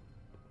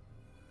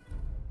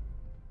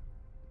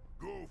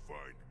 Go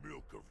find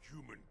milk of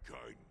human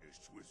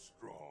kindness with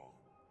Strong.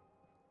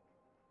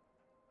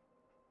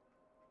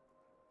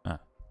 Huh.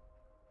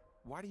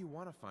 Why do you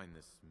want to find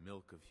this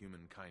milk of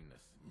human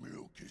kindness?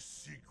 Milk is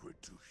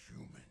secret to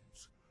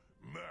humans.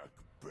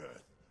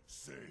 Macbeth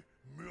say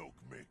milk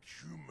make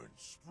humans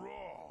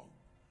strong.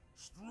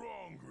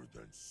 Stronger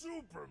than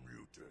super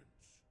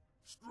mutants.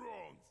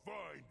 Strong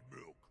find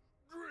milk,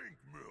 drink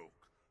milk.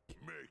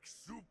 Make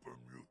super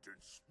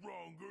mutants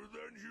stronger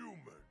than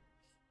humans.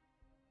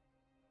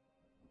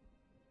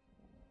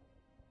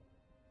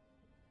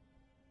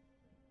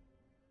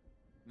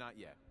 Not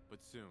yet,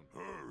 but soon.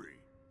 Hurry.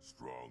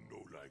 Strong no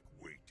like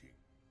waiting.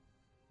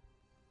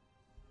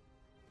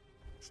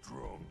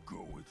 Strong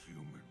go with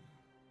human.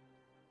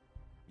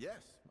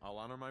 Yes, I'll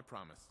honor my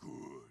promise.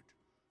 Good.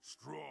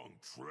 Strong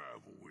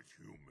travel with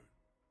human.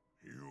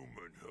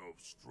 Human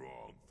helps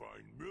Strong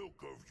find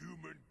milk of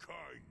human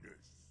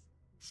kindness.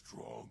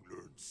 Strong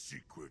learns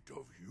secret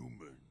of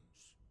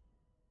humans.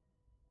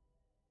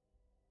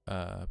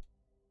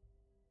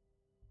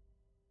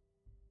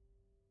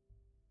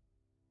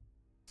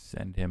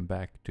 Send him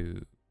back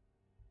to...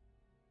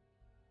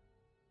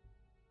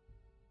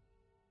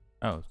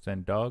 Oh,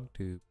 send dog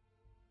to...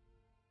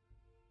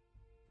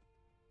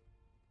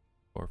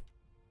 Or...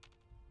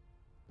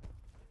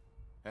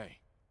 Hey,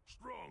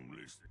 Strong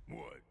listen.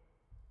 What?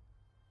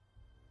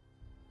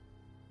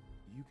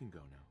 you can go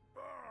now.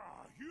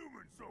 Ah,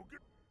 humans so good.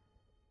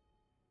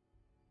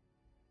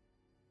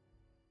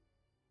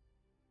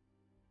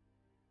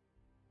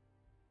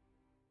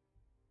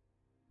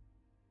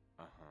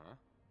 Uh-huh.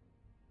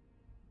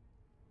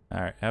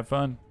 Alright, have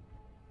fun.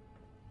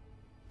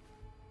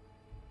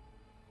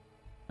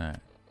 Alright.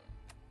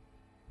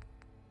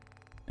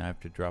 Now I have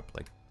to drop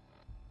like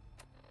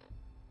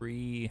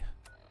 3...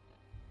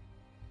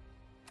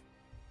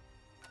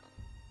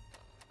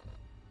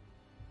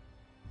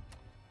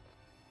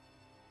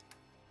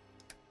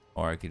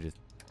 Or I could just...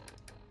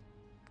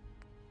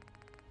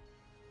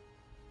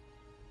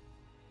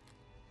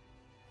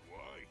 Why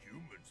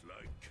humans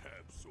like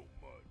cabs so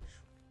much?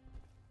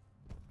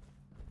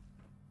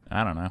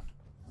 I don't know.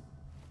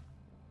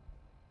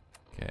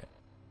 Okay.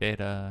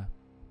 Data.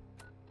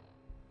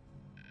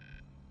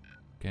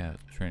 Yeah,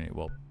 Trinity.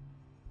 Well,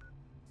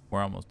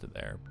 we're almost to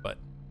there, but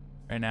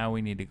right now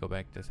we need to go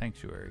back to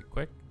Sanctuary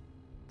quick.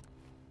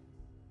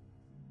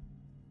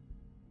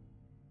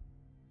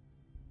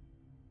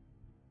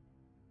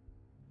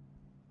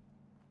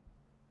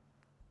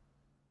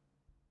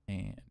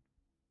 And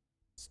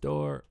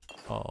store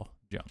all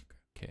junk.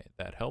 Okay,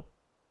 that helped.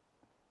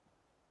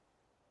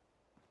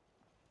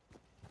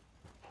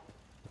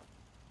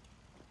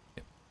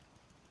 Yep.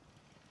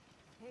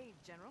 Hey,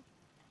 General.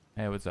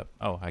 Hey, what's up?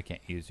 Oh, I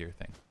can't use your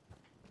thing.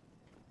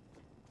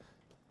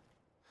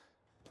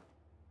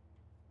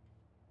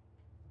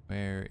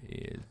 Where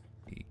is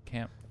the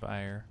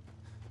campfire?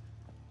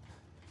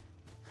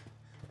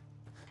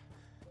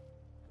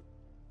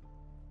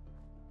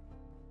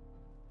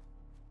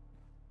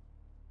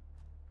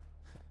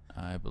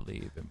 I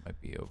believe it might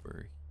be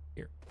over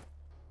here.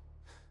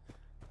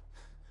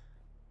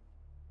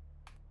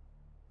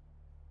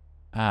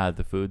 Ah,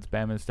 the food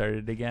spam has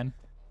started again.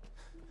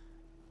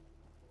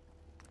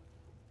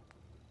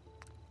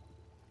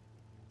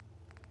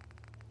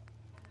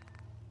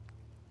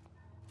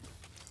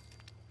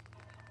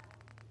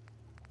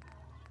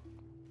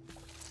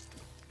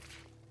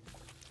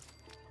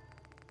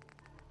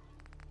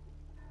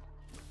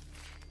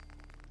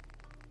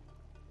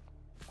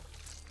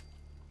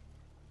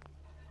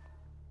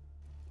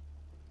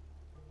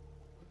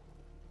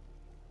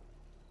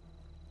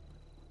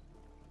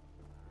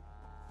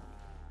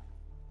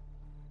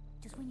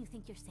 Just when you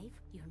think you're safe,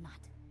 you're not.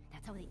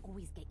 That's how they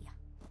always get you.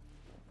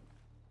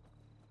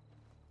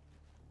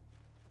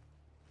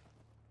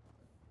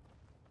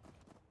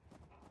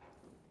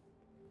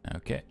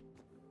 Okay.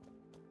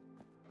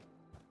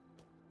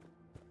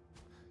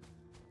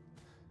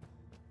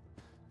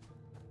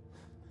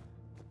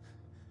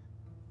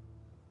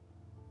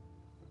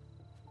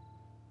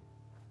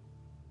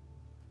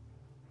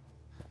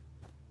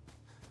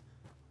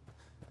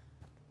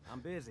 I'm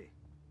busy.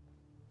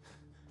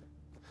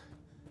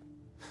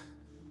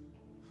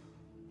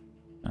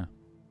 Huh.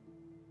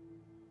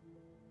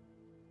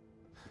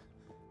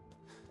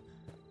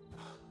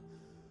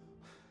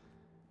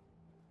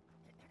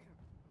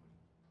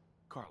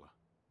 Carla.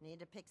 Need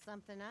to pick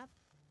something up?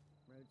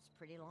 Road's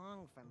pretty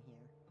long from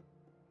here.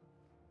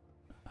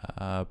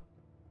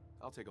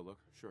 I'll take a look,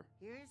 sure.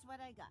 Here's what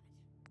I got.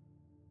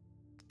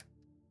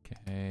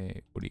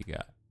 Okay, what do you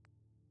got?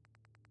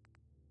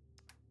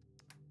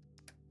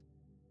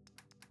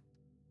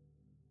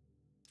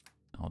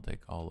 I'll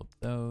take all of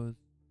those.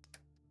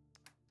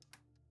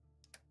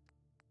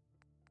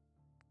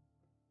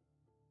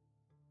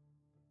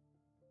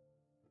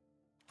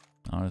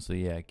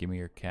 Honestly, yeah, give me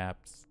your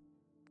caps.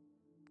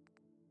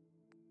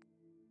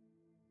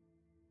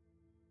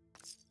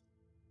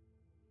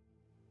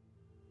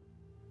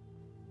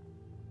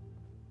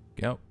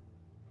 Go.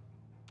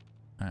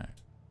 Alright.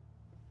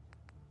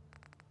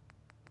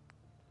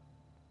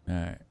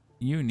 Alright.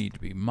 You need to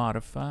be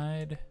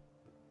modified.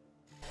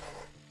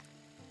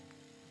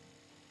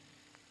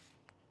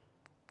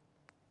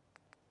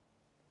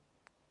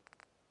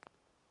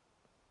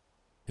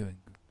 Doing.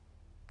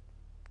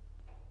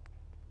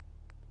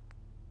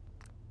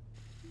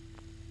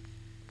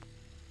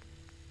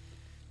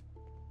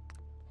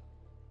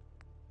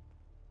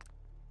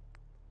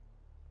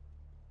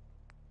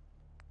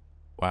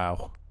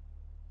 Wow.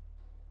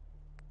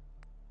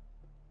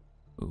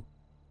 Ooh.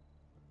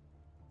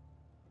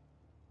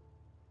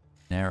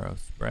 Narrow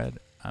spread.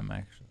 I'm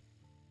actually.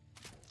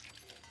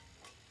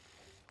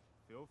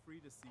 Feel free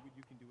to see what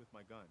you can do with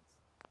my guns.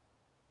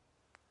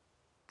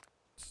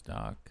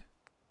 Stock.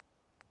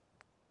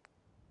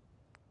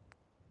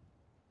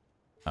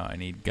 Oh, I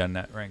need gun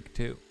nut rank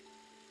 2.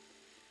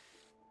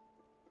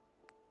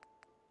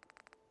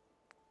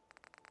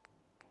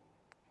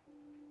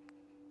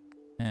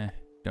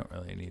 Don't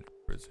really need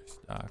a bruiser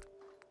stock.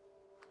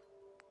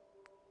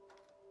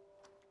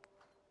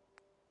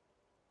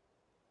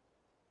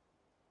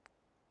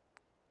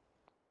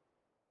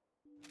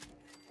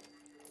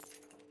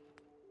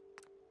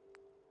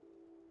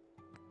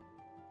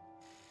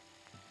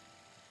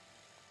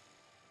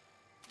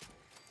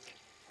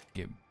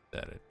 Give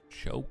that a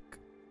choke.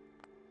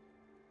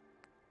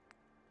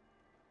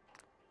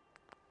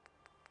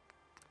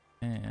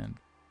 And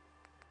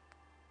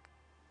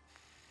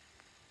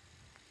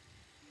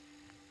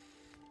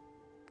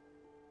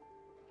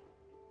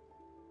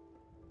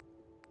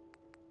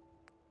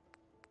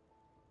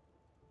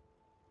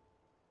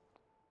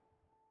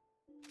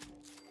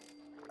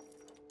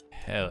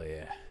hell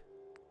yeah.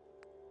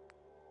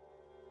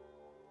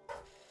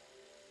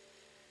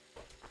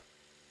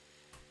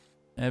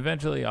 And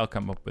eventually I'll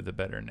come up with a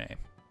better name.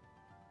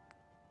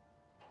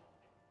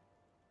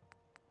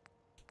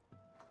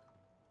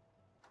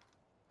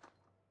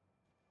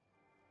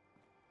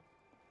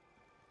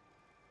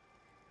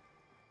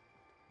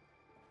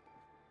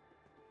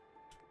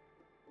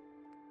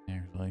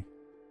 Seriously.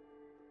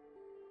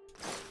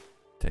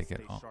 Take it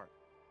Stay all. sharp.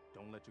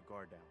 Don't let your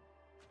guard down.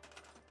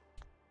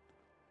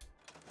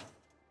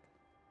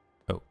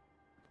 Oh.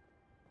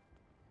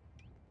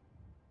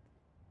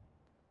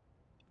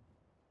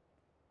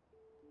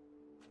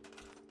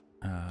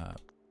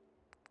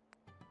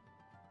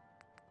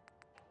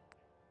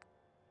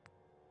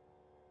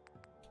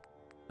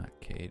 Not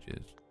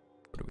cages.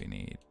 What do we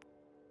need?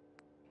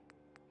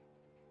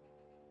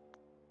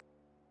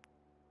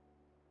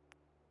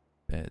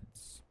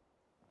 Beds.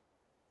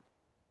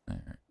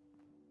 There.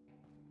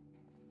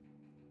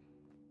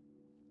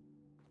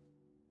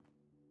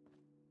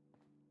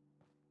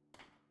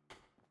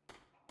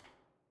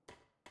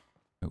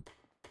 Oh.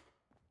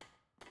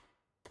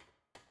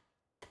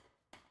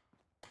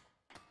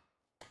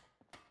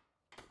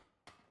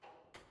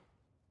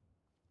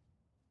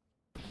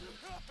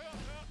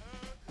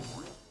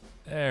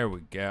 There we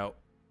go.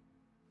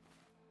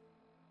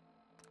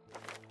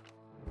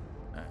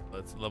 Alright,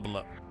 let's level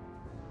up.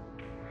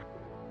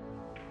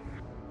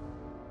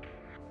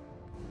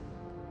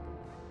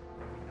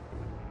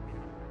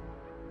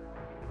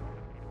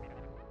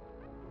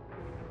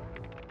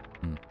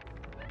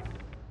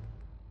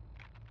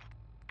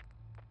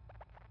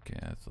 Okay,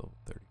 that's level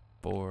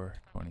 34,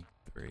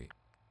 23.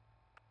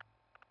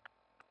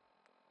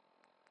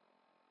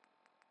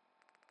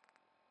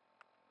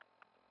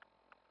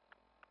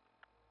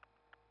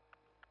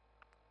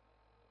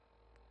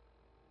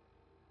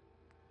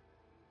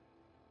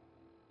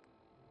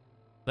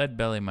 Lead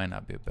belly might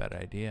not be a bad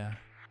idea.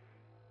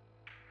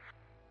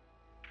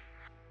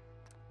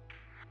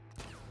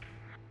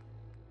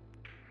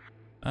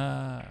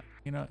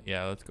 You know,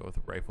 yeah, let's go with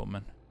a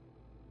rifleman.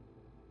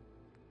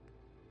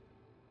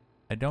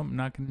 I'm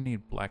not gonna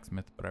need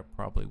blacksmith, but I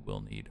probably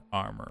will need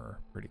armor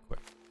pretty quick.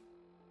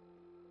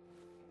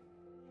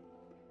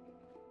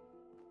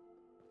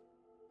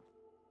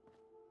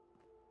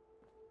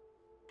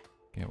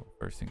 Okay, well,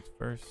 first things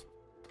first.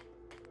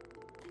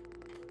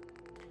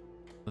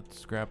 Let's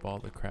scrap all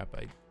the crap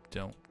I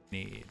don't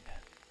need.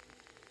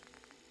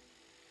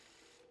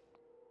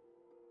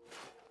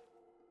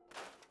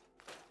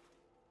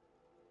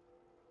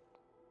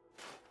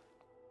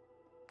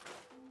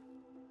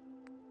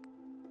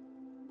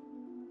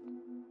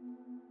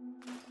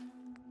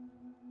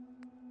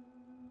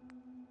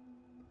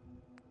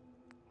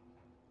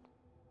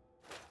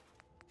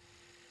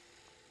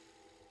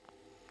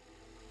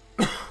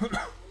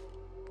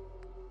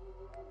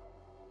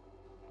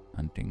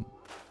 Hunting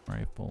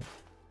rifle.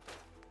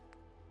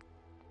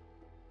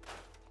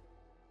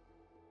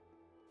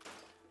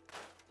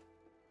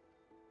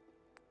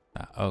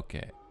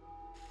 Okay.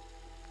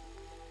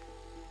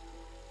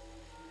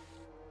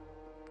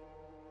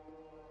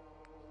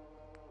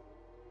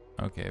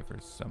 Okay, for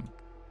some.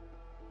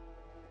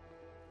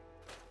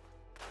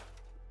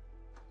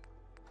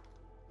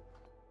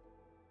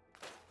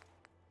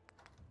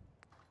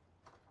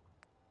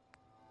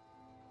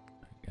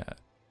 I got.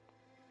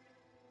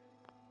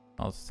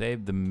 I'll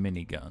save the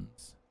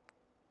miniguns.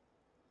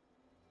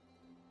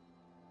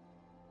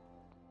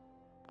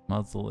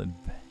 Muzzle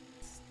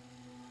advanced.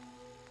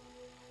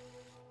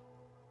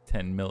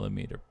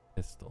 10mm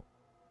pistol.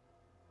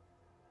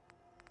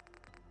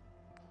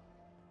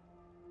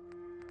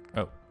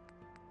 Oh.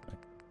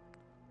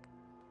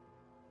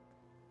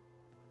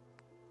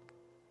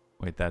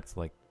 Wait, that's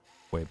like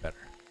way better.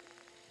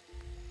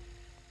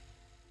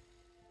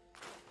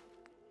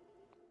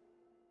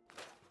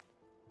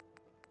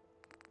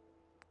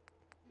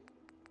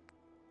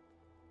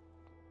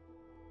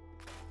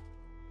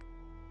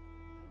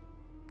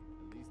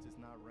 At least it's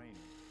not raining.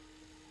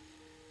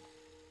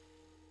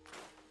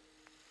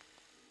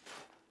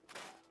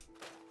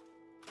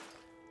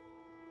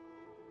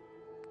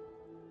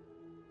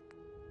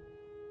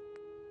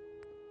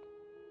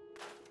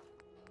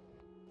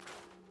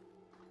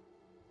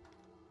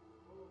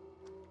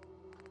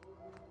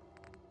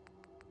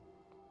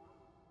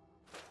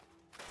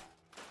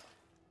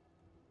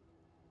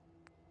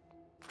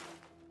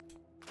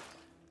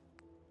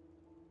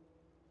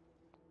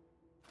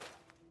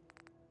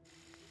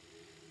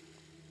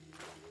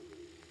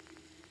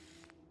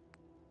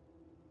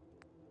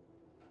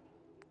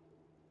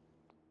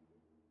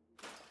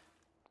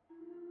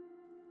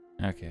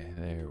 Okay,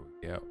 there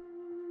we go.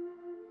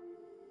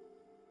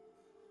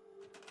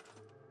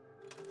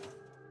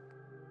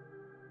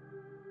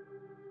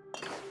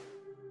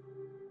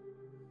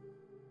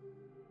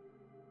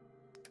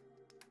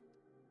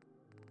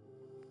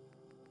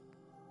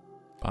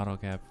 Bottle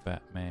cap,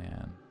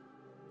 Batman,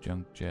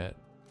 junk jet,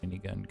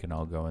 minigun can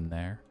all go in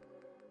there.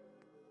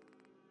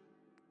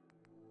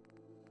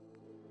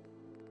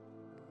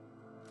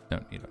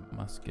 Don't need a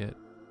musket.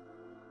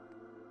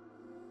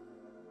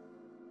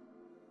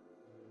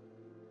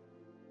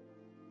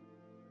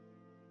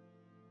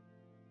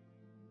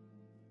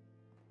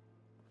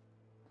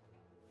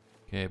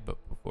 Okay,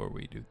 but before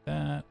we do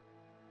that,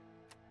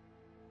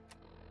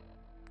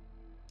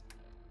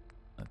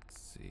 let's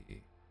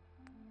see.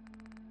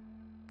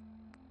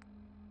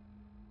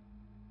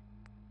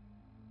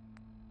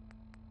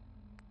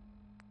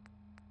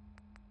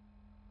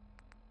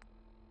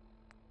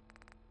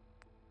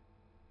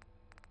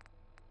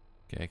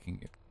 Okay, I can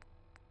get.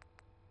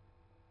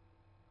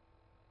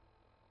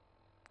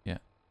 Yeah,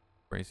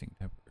 bracing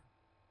temper.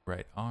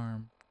 Right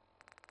arm.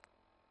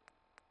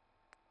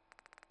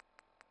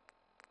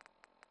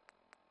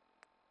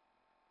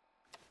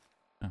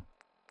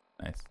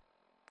 Nice.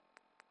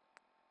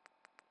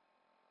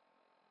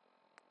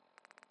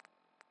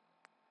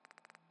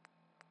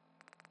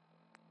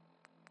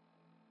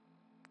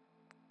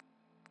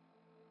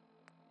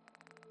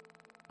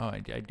 Oh, I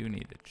do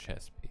need a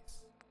chess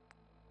piece.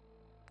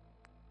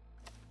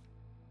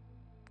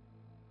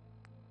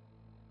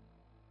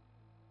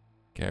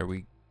 Okay, are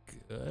we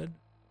good?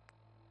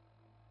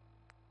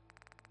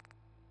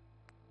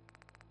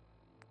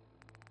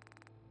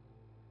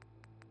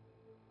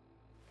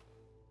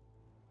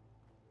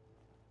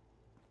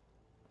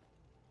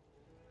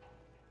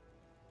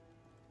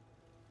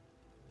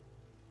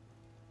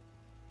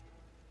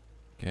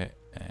 Okay,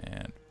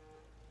 and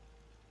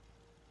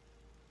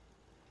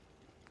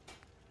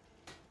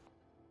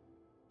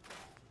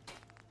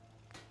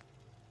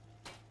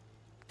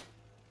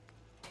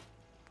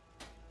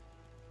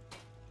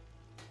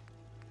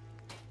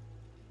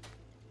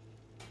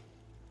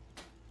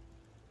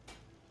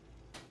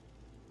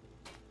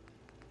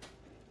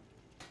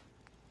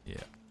yeah.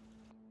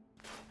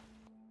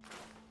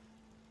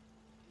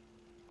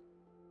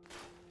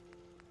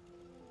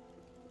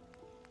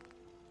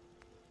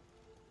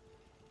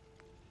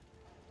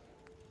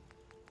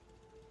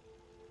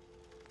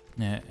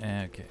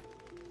 Yeah, okay.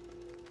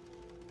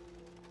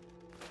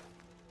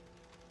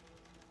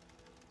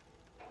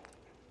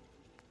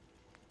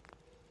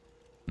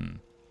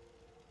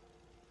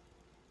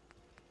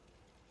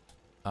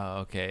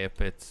 Okay,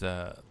 if it's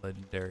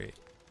legendary.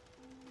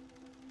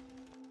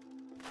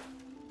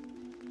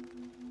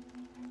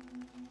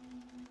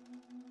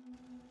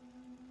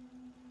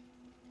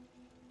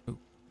 Ooh.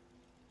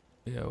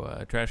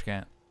 Yo, trash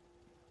can.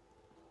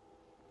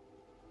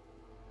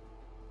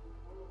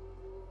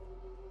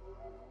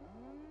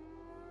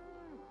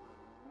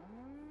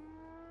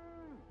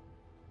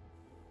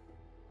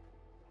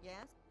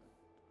 Yes?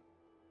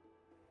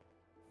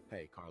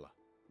 Hey, Carla.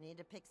 Need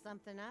to pick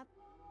something up?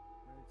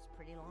 Road's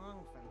pretty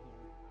long from here.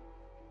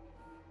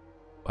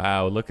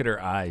 Wow, look at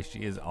her eyes. She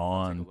is Take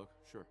on. a look.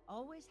 Sure.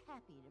 Always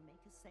happy to make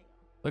a sale.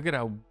 Look at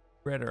how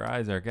red her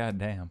eyes are. God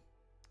damn.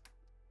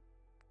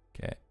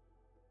 Okay.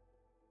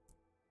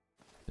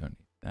 Don't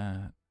need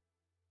that.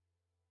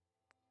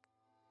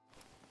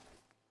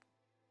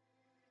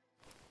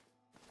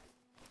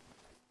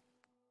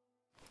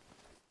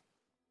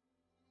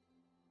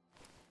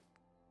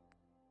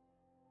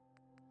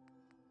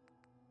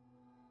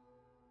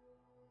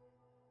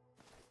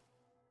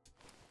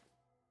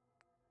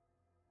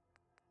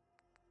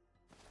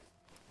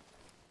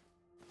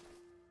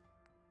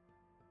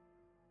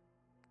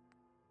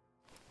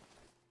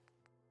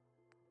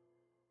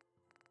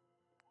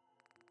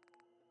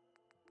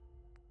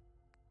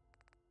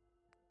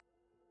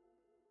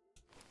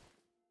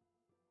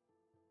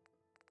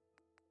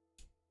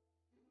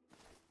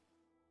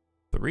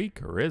 3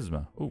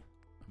 charisma. Ooh,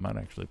 I might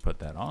actually put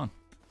that on.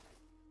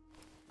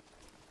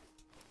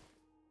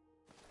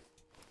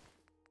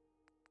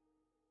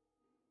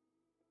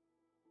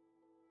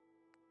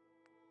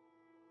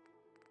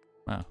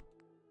 Wow.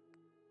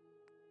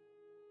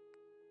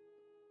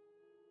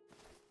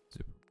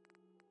 Super.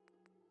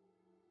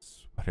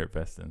 Sweater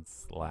vest and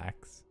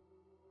slacks.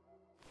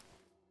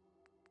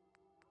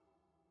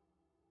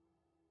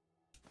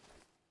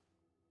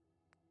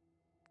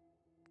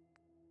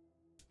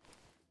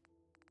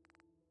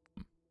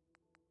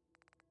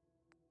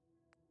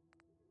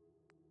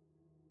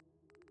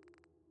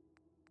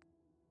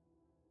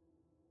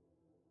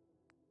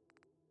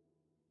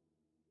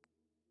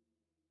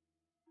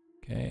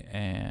 Okay,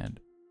 and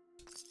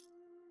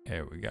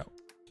there we go.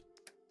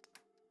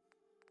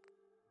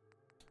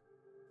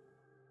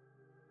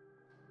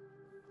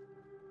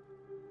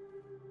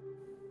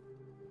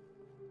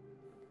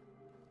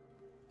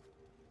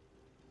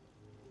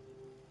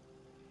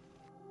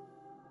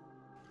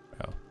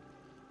 Oh.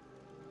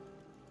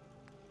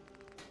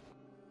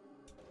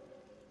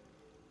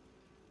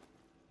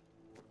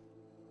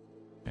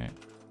 Okay.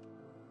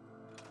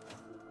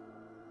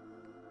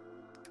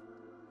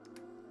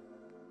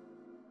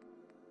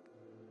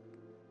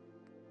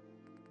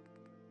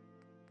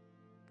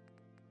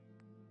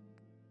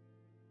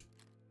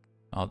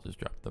 I'll just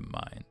drop the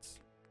mines.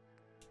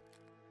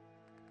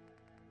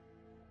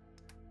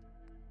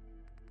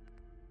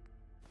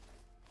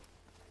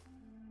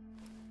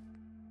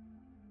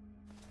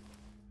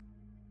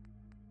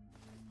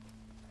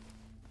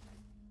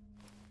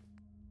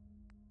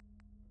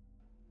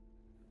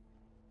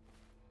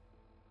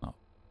 Oh.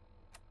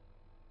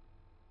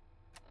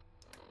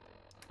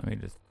 Let me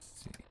just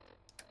see.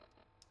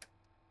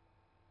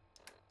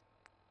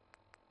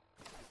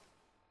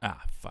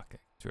 Ah, fuck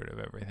it. Get rid of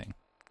everything.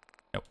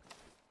 Nope.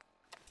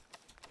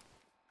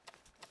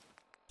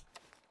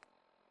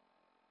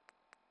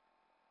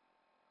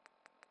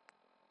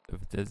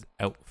 If it says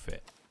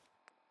outfit.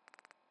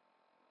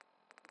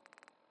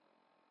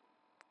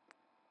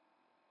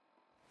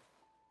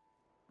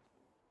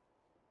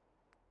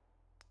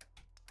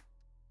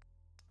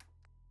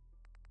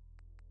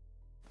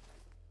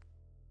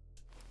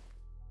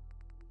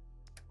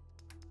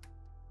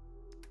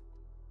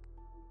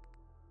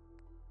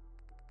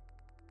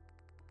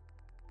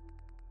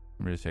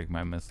 I'm just checking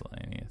my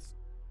miscellaneous.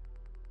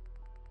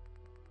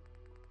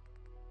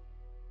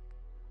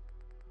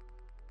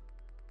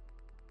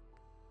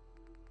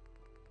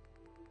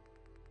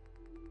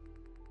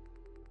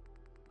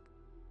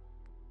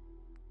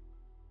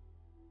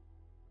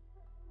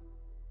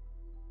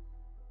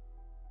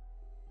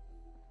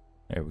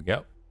 There we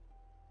go.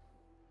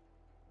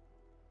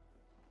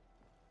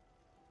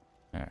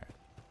 All right.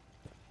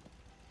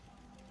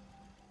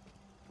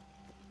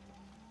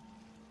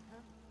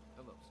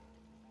 Hello, sir.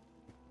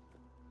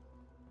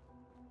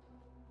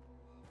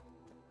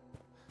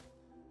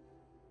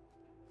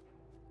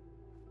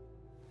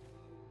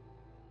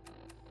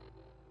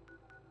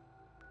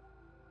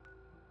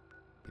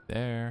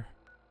 There.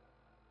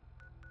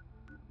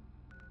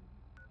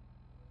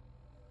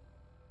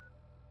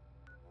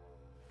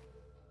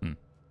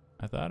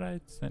 I thought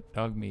I'd sent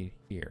dog meat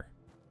here.